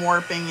paper from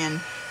warping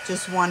in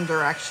just one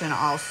direction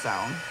also.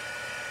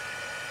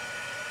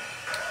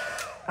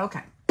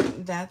 Okay,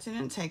 that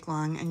didn't take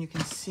long and you can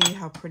see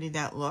how pretty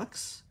that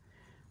looks.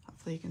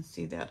 Hopefully you can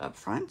see that up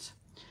front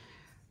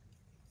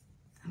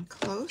and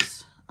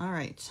close. All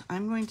right,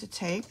 I'm going to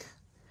take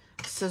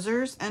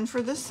scissors, and for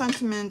this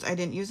sentiment I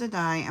didn't use a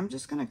die. I'm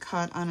just going to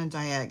cut on a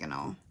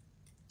diagonal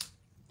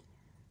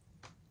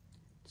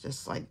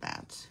just like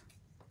that.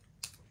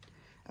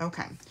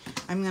 Okay,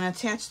 I'm going to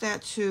attach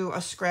that to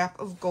a scrap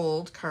of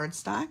gold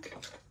cardstock,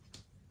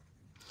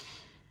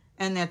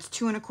 and that's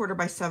 2 1/4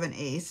 by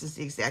 7/8 is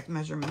the exact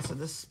measurements of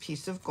this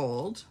piece of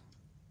gold.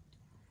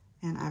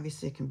 And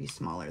obviously it can be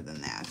smaller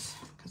than that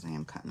because I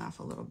am cutting off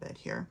a little bit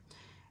here.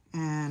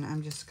 And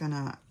I'm just going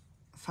to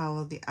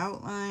follow the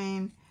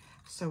outline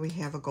so we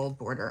have a gold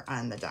border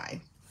on the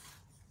die.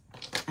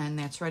 And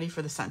that's ready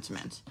for the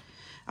sentiment.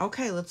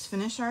 Okay, let's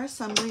finish our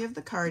assembly of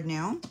the card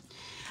now.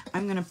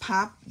 I'm going to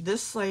pop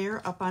this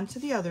layer up onto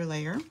the other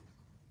layer.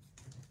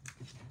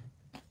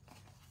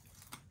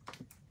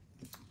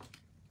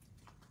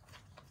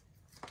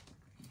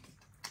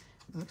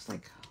 It looks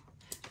like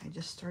I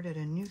just started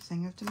a new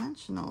thing of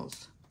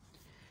dimensionals.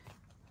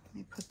 Let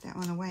me put that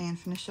one away and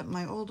finish up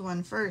my old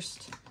one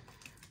first.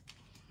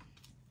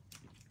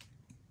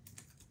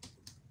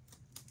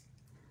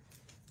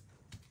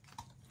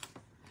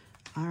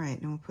 All right,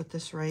 and we'll put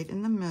this right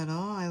in the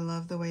middle. I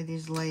love the way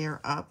these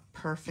layer up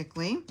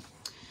perfectly.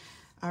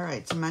 All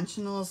right,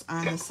 dimensionals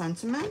on the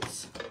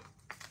sentiments.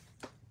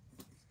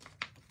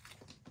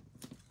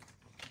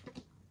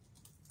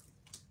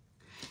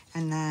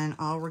 And then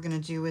all we're going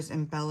to do is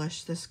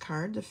embellish this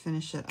card to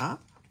finish it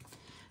up.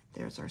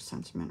 There's our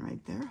sentiment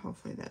right there.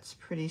 Hopefully that's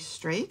pretty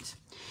straight.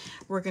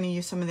 We're going to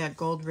use some of that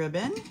gold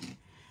ribbon.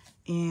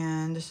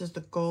 And this is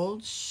the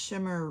gold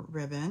shimmer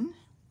ribbon.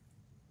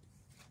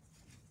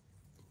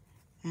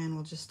 And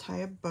we'll just tie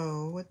a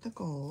bow with the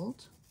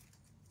gold.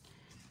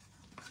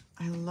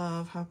 I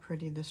love how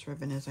pretty this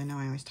ribbon is. I know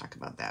I always talk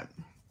about that.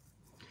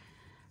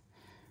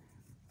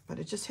 But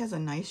it just has a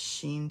nice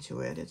sheen to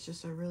it. It's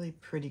just a really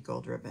pretty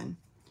gold ribbon.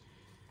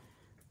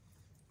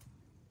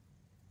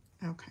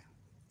 Okay,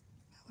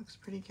 that looks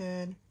pretty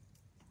good.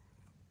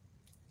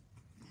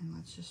 And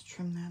let's just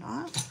trim that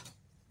off.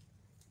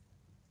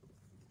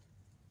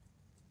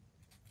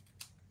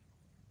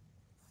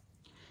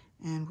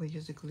 And we'll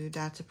use a glue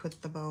dot to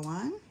put the bow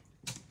on.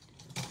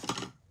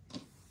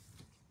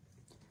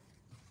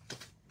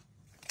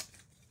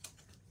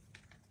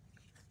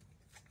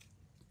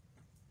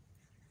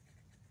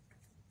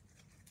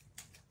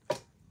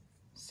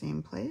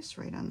 Same place,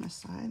 right on the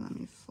side. Let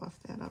me fluff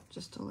that up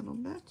just a little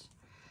bit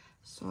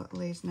so it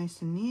lays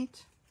nice and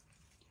neat.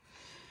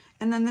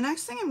 And then the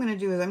next thing I'm going to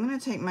do is I'm going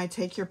to take my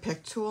Take Your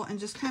Pick tool and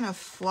just kind of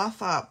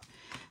fluff up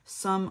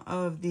some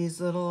of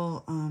these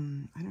little,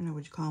 I don't know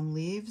what you call them,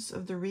 leaves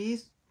of the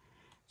wreath.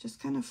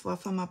 Just kind of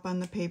fluff them up on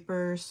the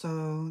paper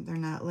so they're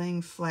not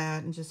laying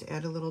flat, and just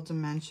add a little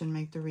dimension,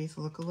 make the wreath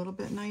look a little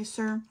bit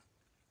nicer.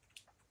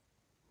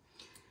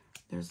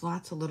 There's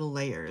lots of little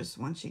layers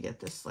once you get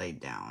this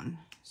laid down,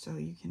 so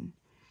you can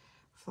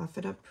fluff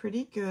it up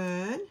pretty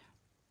good.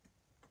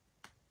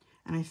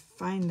 And I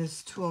find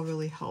this tool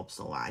really helps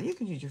a lot. You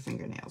could use your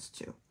fingernails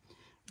too.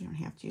 You don't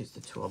have to use the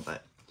tool,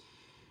 but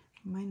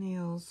my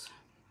nails,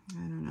 I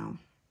don't know.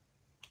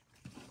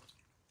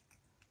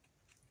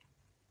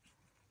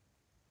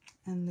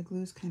 And the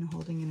glue's kind of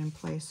holding it in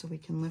place so we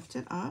can lift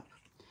it up.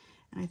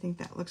 And I think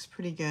that looks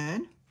pretty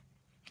good.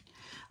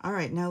 All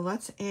right, now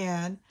let's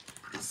add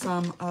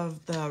some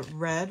of the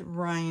red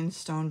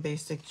rhinestone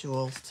basic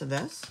jewels to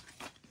this.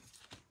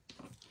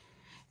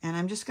 And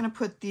I'm just going to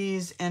put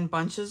these in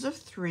bunches of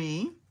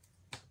 3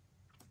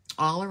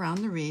 all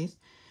around the wreath.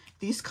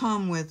 These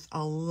come with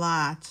a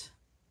lot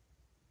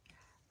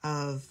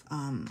of,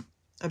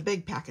 a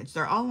big package.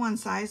 They're all one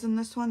size in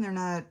this one. They're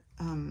not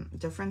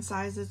different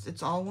sizes.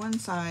 It's all one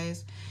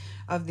size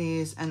of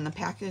these. And the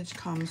package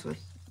comes with,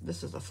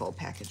 this is a full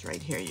package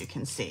right here, you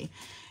can see.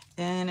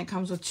 And it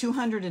comes with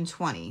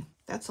 220.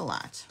 That's a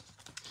lot.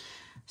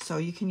 So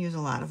you can use a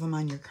lot of them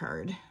on your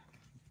card.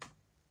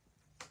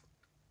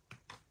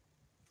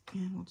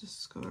 And we'll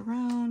just go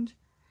around.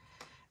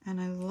 And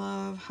I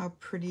love how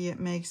pretty it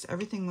makes.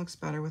 Everything looks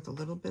better with a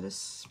little bit of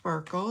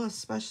sparkle,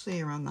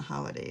 especially around the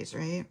holidays,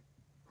 right?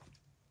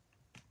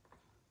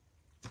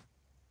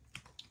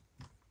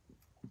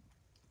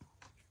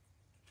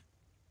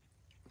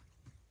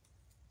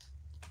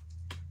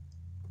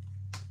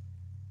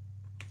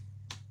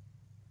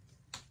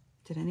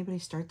 Did anybody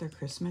start their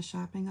Christmas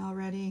shopping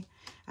already?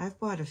 I've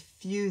bought a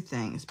few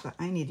things, but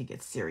I need to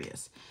get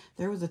serious.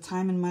 There was a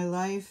time in my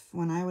life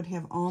when I would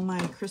have all my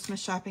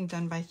Christmas shopping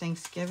done by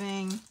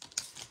Thanksgiving,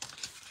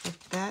 but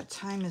that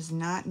time is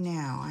not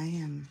now. I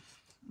am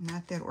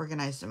not that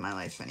organized in my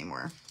life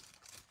anymore.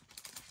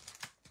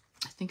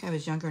 I think I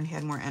was younger and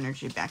had more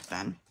energy back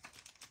then.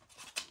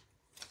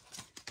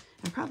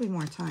 And probably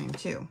more time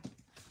too.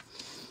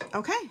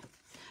 Okay,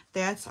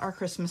 that's our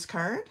Christmas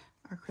card.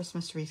 Our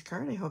Christmas wreath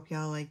card. I hope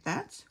y'all like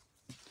that.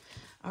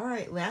 All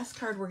right, last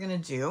card we're going to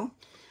do.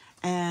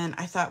 And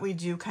I thought we'd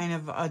do kind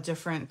of a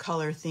different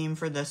color theme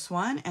for this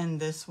one. And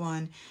this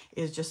one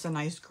is just a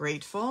nice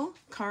grateful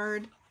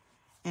card.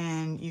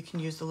 And you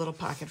can use the little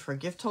pocket for a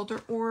gift holder,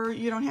 or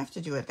you don't have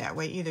to do it that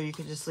way either. You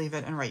could just leave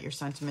it and write your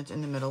sentiment in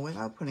the middle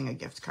without putting a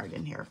gift card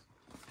in here.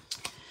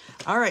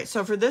 All right,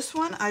 so for this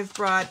one, I've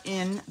brought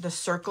in the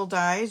circle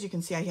dies. You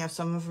can see I have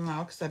some of them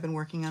out because I've been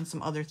working on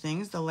some other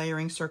things, the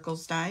layering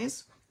circles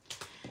dies.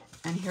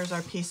 And here's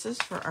our pieces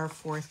for our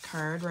 4th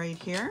card right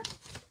here.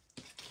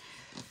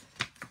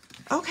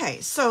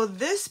 Okay, so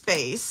this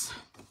base,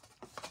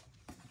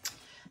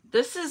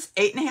 this is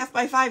 8.5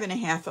 by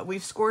 5.5, but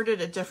we've scored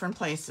it at different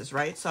places,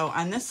 right? So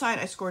on this side,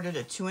 I scored it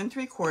at 2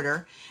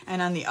 3/4,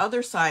 and on the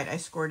other side, I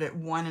scored it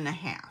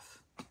 1.5.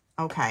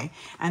 Okay,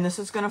 and this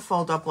is going to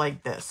fold up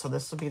like this. So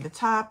this will be the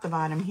top, the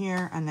bottom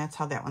here, and that's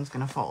how that one's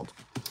going to fold.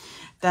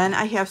 Then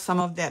I have some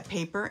of that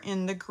paper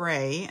in the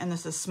gray, and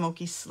this is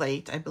Smoky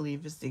Slate, I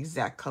believe is the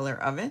exact color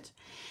of it.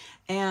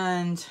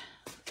 And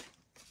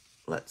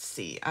let's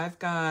see, I've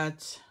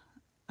got,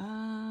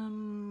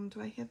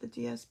 do I have the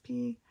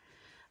DSP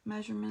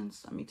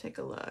measurements? Let me take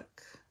a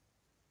look.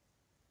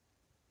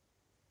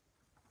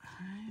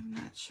 I'm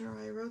not sure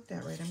I wrote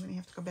that right. I'm going to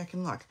have to go back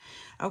and look.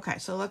 Okay,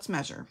 so let's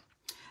measure.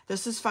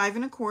 This is 5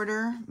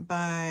 1/4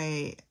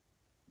 by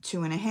 2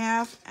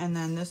 1/2, and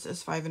then this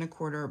is 5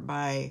 1/4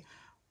 by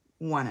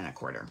 1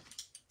 1/4.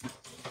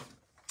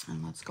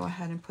 And let's go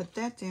ahead and put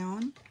that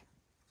down.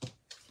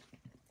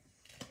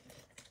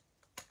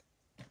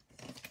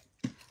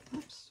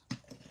 Oops.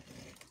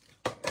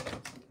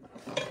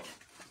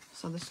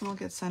 So this one will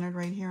get centered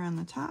right here on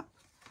the top.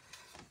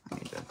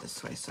 Let me do it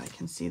this way so I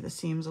can see the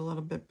seams a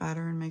little bit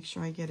better and make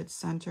sure I get it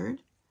centered.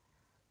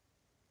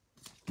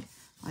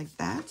 Like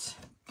that.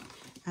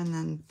 And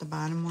then the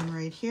bottom one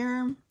right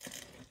here.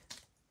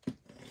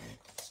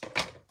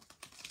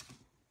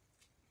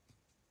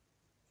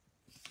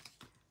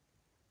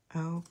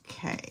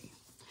 Okay.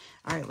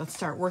 All right, let's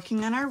start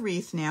working on our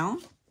wreath now.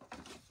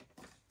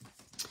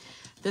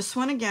 This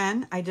one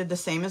again, I did the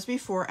same as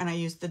before, and I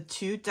used the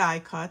 2 die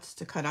cuts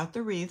to cut out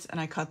the wreaths, and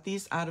I cut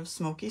these out of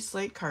Smoky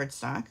Slate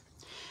cardstock.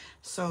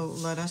 So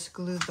let us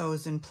glue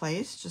those in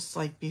place just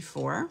like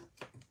before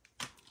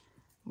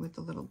with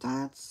the little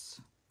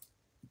dots.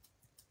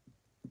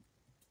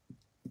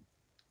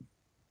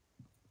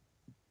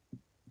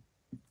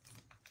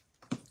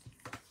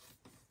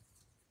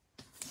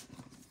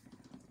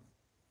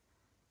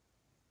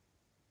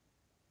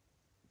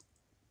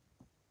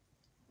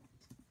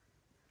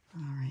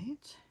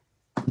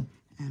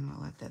 And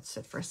we'll let that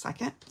sit for a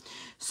second.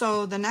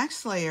 So the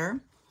next layer,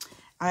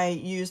 I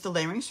use the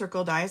layering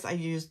circle dies. I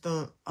use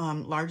the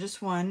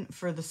largest one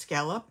for the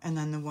scallop, and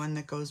then the one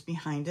that goes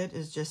behind it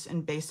is just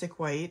in basic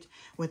white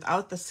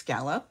without the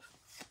scallop.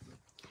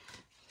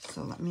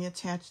 So let me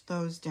attach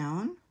those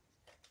down.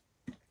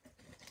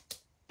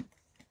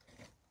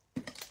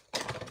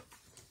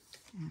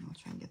 And we'll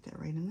try and get that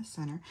right in the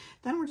center.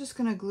 Then we're just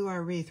going to glue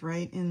our wreath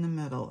right in the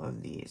middle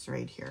of these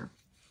right here.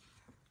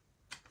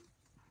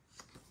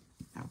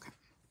 Okay.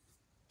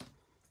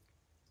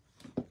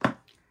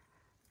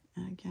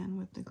 And again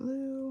with the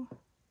glue,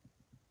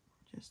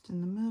 just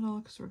in the middle,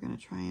 because we're going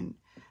to try and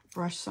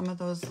brush some of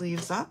those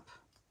leaves up.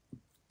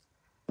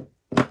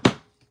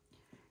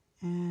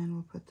 And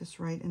we'll put this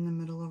right in the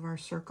middle of our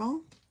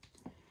circle.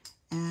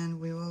 And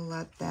we will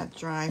let that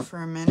dry for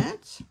a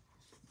minute.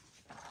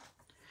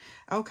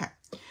 Okay,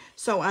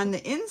 so on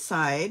the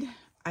inside,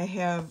 I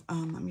have,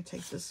 let me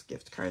take this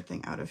gift card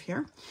thing out of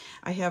here.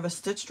 I have a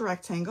stitched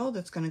rectangle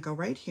that's going to go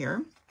right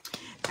here.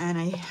 And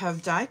I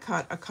have die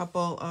cut a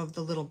couple of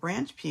the little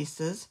branch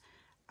pieces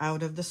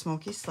out of the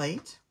smoky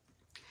slate.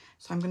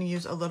 So I'm going to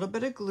use a little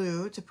bit of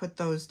glue to put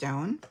those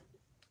down.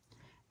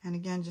 And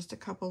again, just a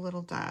couple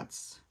little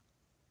dots.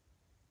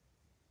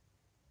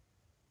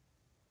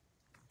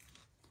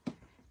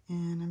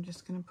 And I'm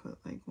just going to put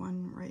like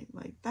one right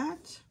like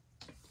that,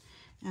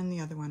 and the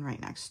other one right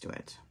next to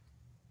it.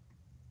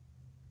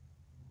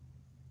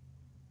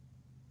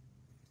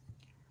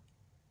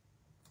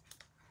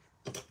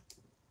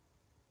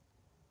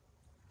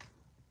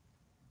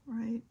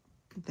 Right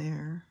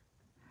there.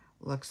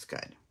 Looks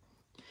good.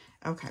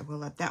 Okay, we'll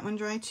let that one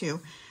dry too.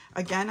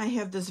 Again, I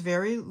have this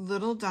very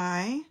little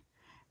die,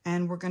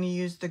 and we're going to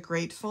use the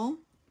Grateful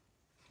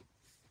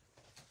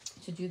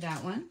to do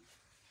that one.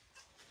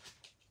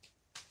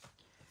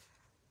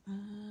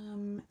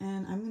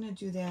 And I'm going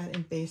to do that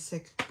in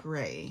basic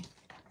gray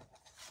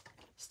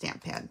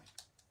stamp pad.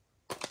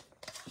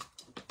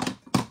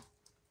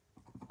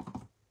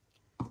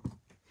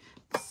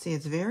 See,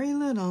 it's very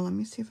little. Let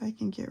me see if I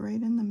can get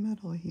right in the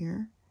middle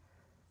here.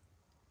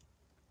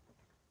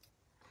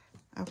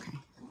 Okay,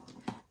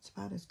 it's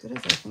about as good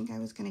as I think I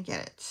was going to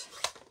get it.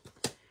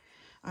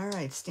 All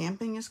right,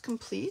 stamping is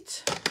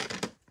complete.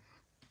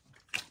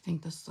 I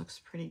think this looks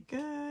pretty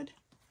good.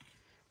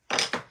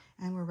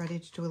 And we're ready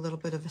to do a little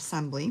bit of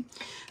assembly.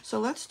 So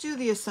let's do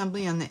the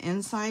assembly on the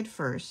inside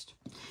first.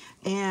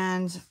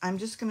 And I'm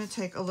just going to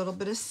take a little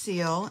bit of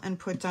seal and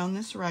put down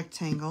this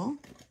rectangle.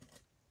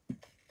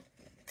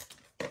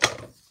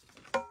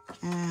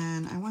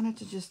 And I want it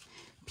to just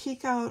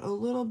peek out a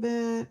little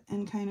bit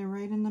and kind of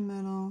right in the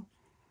middle.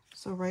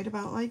 So right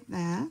about like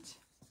that.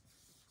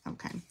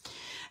 Okay.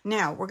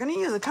 Now we're going to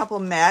use a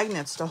couple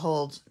magnets to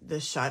hold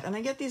this shut. And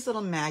I get these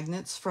little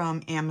magnets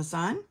from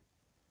Amazon.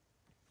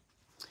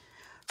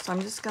 So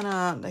I'm just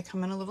gonna, they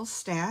come in a little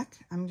stack.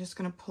 I'm just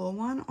gonna pull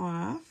one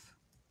off,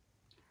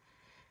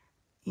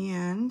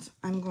 and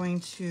I'm going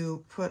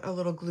to put a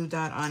little glue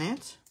dot on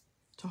it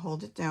to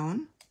hold it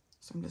down.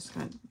 So I'm just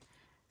gonna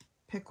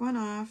pick one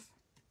off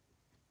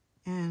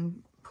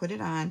and put it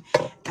on,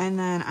 and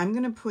then I'm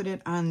gonna put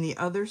it on the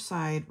other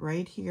side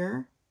right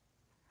here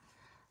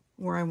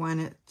where I want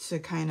it to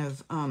kind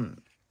of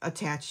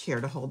attach here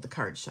to hold the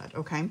card shut,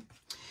 okay?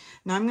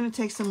 Now I'm going to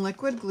take some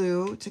liquid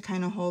glue to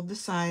kind of hold the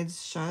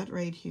sides shut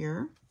right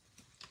here.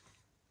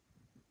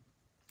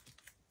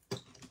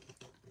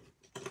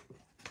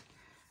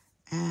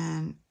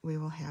 And we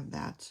will have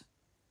that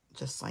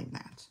just like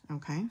that,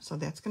 okay? So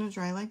that's going to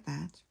dry like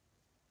that.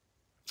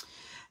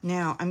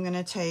 Now I'm going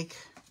to take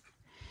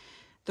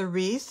the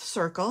wreath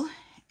circle,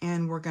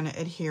 and we're going to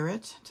adhere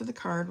it to the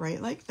card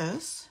right like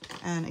this.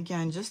 And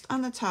again, just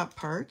on the top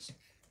part.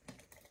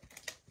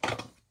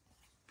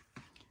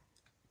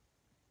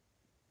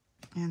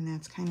 And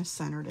that's kind of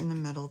centered in the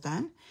middle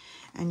then.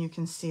 And you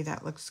can see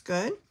that looks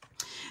good.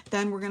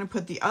 Then we're going to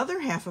put the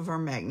other half of our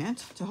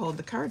magnet to hold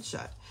the card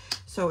shut.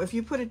 So if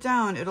you put it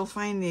down, it'll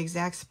find the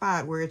exact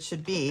spot where it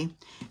should be.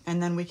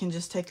 And then we can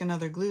just take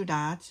another glue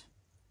dot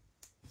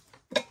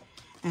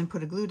and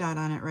put a glue dot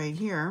on it right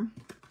here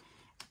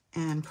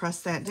and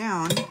press that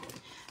down.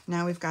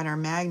 Now we've got our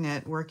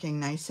magnet working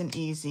nice and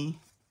easy.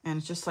 And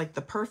it's just like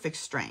the perfect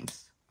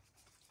strength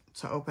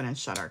to open and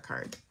shut our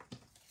card.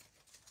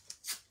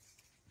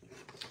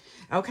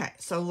 Okay,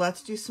 so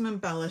let's do some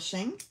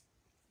embellishing,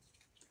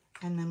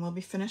 and then we'll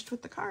be finished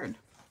with the card.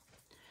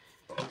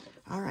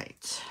 All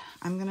right,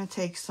 I'm gonna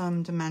take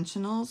some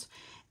dimensionals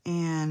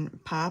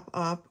and pop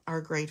up our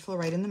Grateful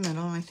right in the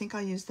middle, and I think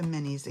I'll use the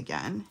minis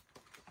again.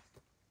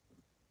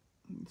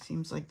 It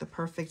seems like the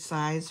perfect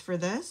size for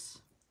this.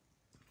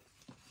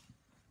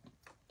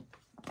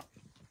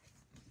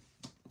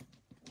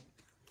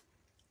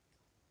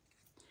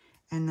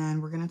 And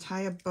then we're gonna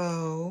tie a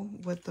bow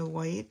with the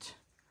white.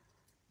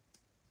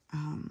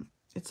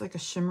 It's like a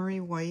shimmery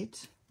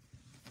white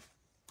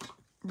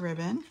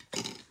ribbon.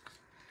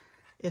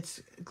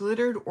 It's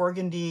glittered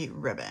organdy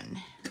ribbon.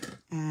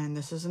 And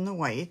this is in the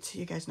white.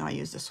 You guys know I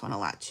use this one a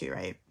lot too,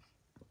 right?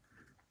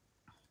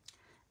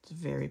 It's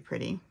very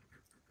pretty.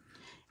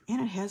 And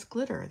it has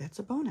glitter. That's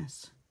a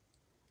bonus.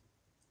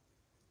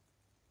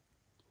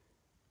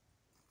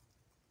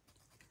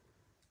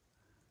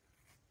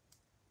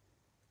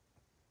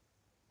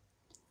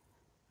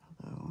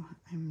 Although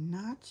I'm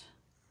not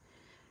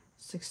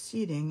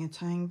succeeding at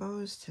tying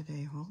bows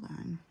today. Hold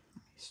on. Let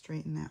me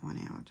straighten that one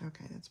out.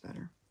 Okay, that's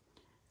better.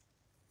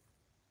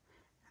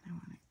 And I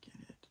want to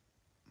get it.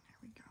 There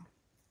we go.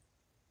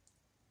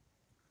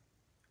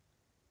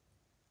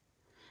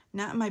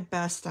 Not my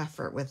best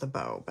effort with the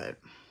bow, but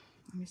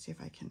let me see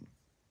if I can.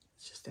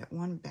 It's just that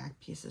one back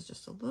piece is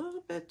just a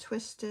little bit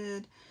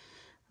twisted.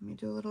 Let me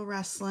do a little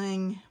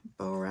wrestling,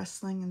 bow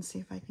wrestling, and see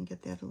if I can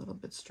get that a little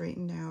bit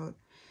straightened out.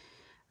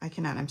 I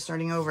cannot. I'm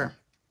starting over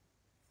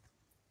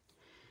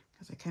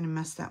because I kind of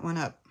messed that one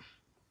up.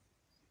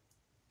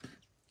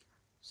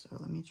 So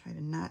let me try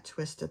to not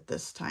twist it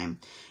this time.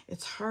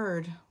 It's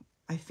hard.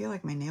 I feel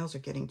like my nails are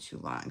getting too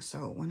long.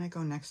 So when I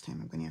go next time,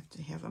 I'm going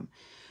to have them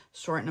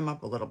shorten them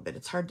up a little bit.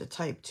 It's hard to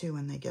type too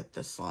when they get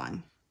this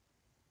long.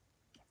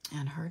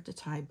 And hard to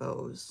tie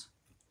bows.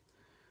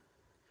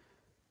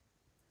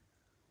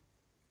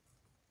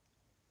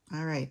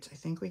 All right, I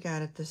think we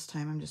got it this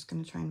time. I'm just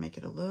going to try and make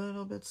it a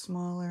little bit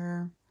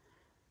smaller.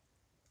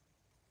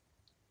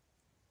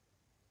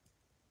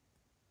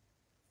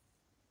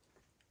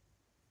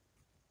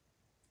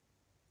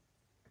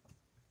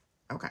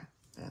 Okay,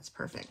 that's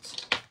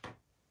perfect.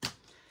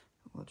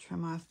 We'll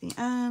trim off the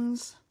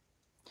ends,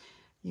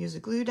 use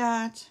a glue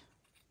dot,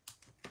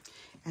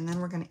 and then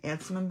we're going to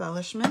add some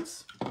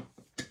embellishments.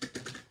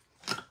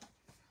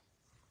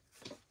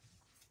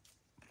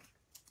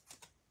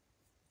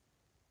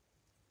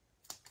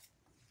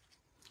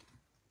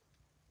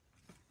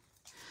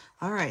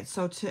 All right,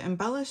 so to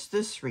embellish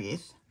this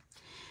wreath,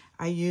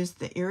 I used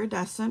the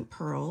iridescent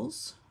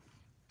pearls,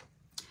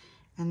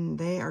 and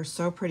they are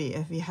so pretty.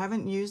 If you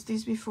haven't used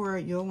these before,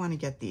 you'll want to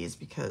get these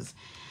because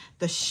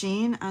the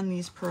sheen on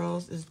these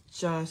pearls is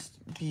just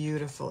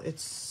beautiful.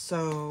 It's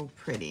so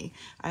pretty.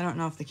 I don't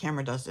know if the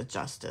camera does it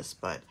justice,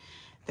 but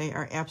they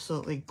are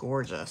absolutely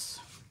gorgeous.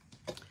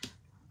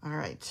 All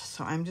right,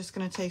 so I'm just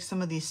going to take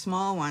some of these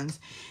small ones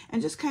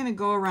and just kind of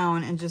go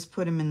around and just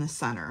put them in the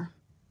center.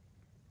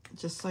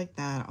 Just like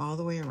that, all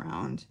the way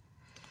around.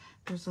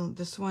 There's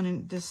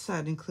this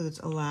set includes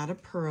a lot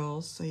of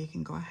pearls, so you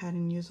can go ahead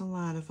and use a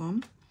lot of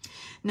them.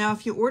 Now,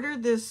 if you order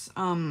this,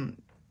 you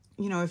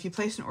know, if you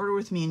place an order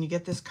with me and you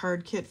get this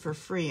card kit for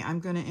free, I'm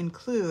going to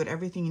include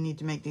everything you need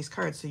to make these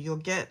cards. So you'll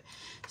get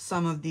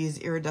some of these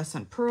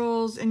iridescent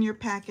pearls in your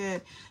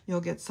packet. You'll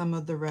get some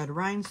of the red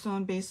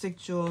rhinestone basic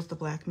jewels, the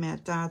black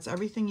matte dots,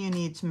 everything you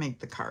need to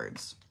make the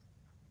cards.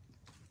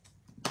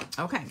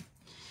 Okay,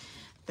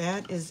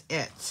 that is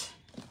it.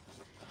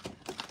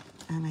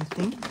 And I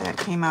think that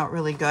came out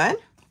really good.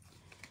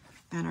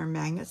 And our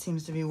magnet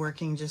seems to be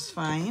working just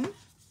fine.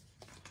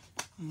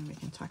 And we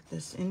can tuck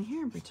this in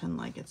here and pretend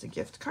like it's a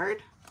gift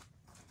card.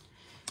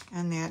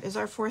 And that is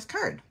our fourth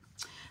card.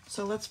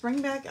 So let's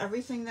bring back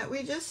everything that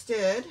we just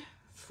did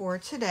for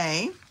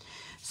today.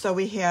 So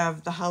we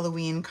have the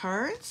Halloween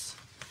cards.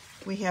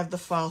 We have the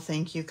fall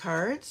thank you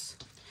cards.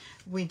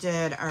 We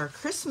did our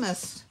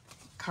Christmas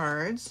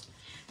cards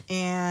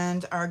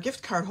and our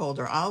gift card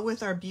holder, all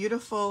with our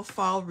beautiful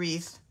fall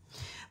wreath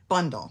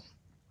bundle.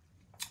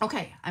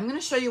 Okay, I'm going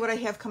to show you what I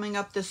have coming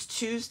up this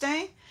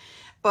Tuesday,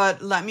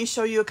 but let me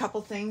show you a couple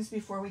things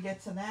before we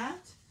get to that.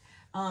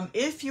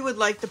 If you would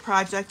like the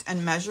project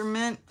and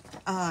measurement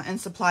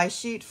and supply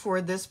sheet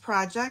for this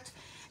project,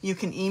 you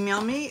can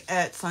email me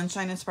at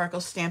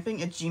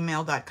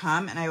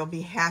sunshineandsparklestamping@gmail.com, and I will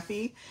be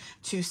happy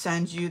to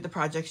send you the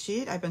project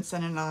sheet. I've been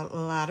sending out a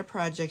lot of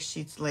project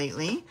sheets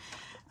lately,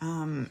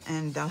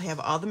 and they'll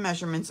have all the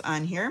measurements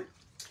on here.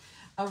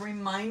 A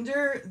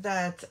reminder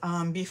that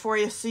before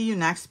I see you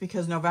next,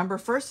 because November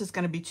 1st is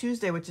going to be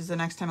Tuesday, which is the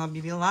next time I'll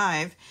be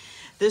live,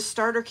 this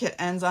starter kit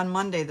ends on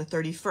Monday the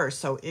 31st.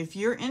 So if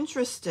you're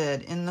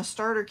interested in the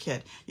starter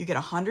kit, you get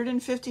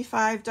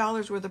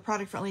 $155 worth of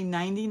product for only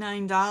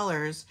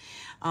 $99.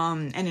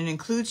 And it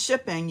includes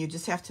shipping. You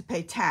just have to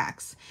pay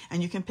tax.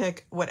 And you can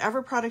pick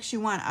whatever products you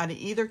want out of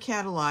either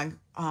catalog,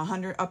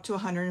 up to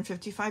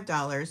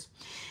 $155.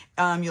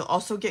 You'll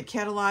also get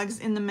catalogs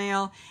in the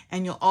mail,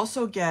 and you'll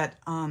also get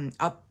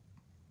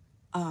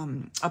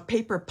a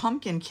paper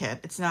pumpkin kit.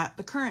 It's not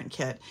the current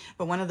kit,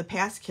 but one of the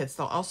past kits.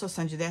 They'll also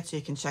send you that so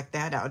you can check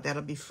that out.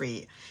 That'll be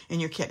free in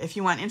your kit. If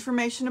you want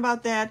information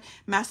about that,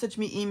 message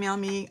me, email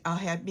me.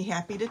 I'll be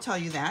happy to tell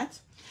you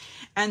that.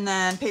 And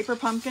then paper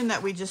pumpkin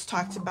that we just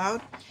talked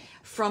about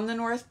from the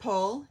North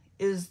Pole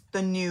is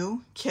the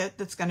new kit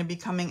that's going to be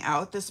coming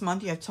out this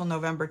month. You have till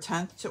November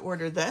 10th to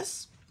order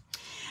this.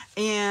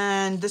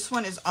 And this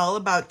one is all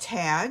about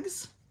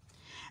tags,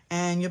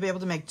 and you'll be able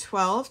to make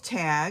 12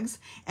 tags,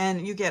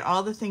 and you get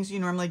all the things you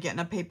normally get in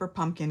a paper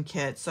pumpkin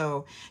kit.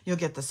 So you'll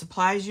get the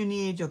supplies you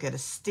need, you'll get a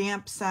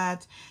stamp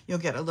set, you'll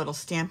get a little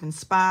stamp and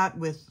spot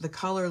with the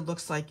color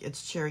looks like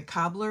it's cherry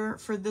cobbler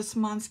for this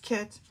month's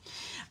kit.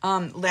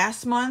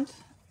 Last month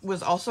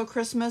was also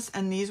Christmas,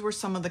 and these were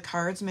some of the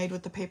cards made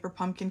with the Paper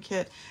Pumpkin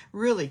kit.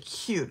 Really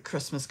cute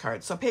Christmas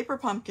cards. So Paper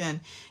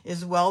Pumpkin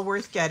is well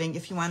worth getting.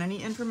 If you want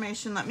any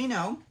information, let me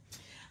know.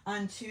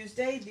 On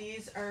Tuesday,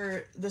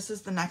 this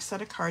is the next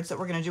set of cards that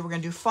we're going to do. We're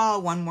going to do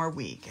fall one more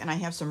week, and I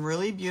have some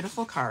really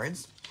beautiful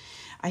cards.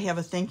 I have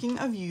a Thinking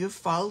of You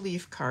fall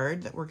leaf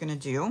card that we're going to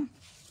do.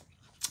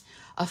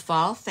 A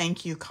fall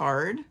thank you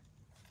card.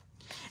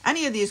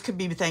 Any of these could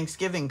be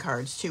Thanksgiving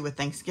cards too, with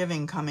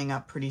Thanksgiving coming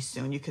up pretty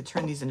soon. You could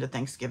turn these into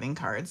Thanksgiving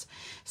cards.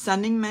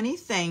 Sending many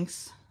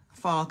thanks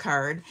fall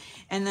card.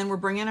 And then we're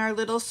bringing our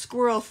little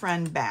squirrel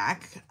friend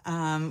back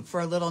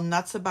for a little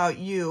Nuts About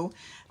You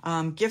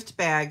gift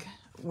bag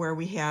where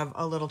we have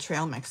a little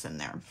trail mix in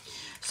there.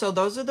 So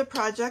those are the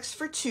projects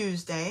for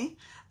Tuesday.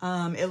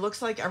 It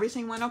looks like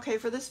everything went okay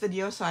for this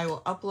video, so I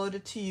will upload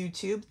it to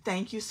YouTube.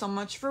 Thank you so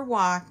much for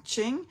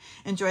watching.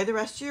 Enjoy the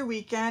rest of your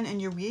weekend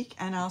and your week,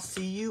 and I'll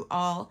see you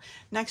all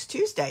next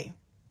Tuesday.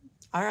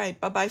 All right,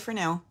 bye-bye for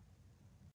now.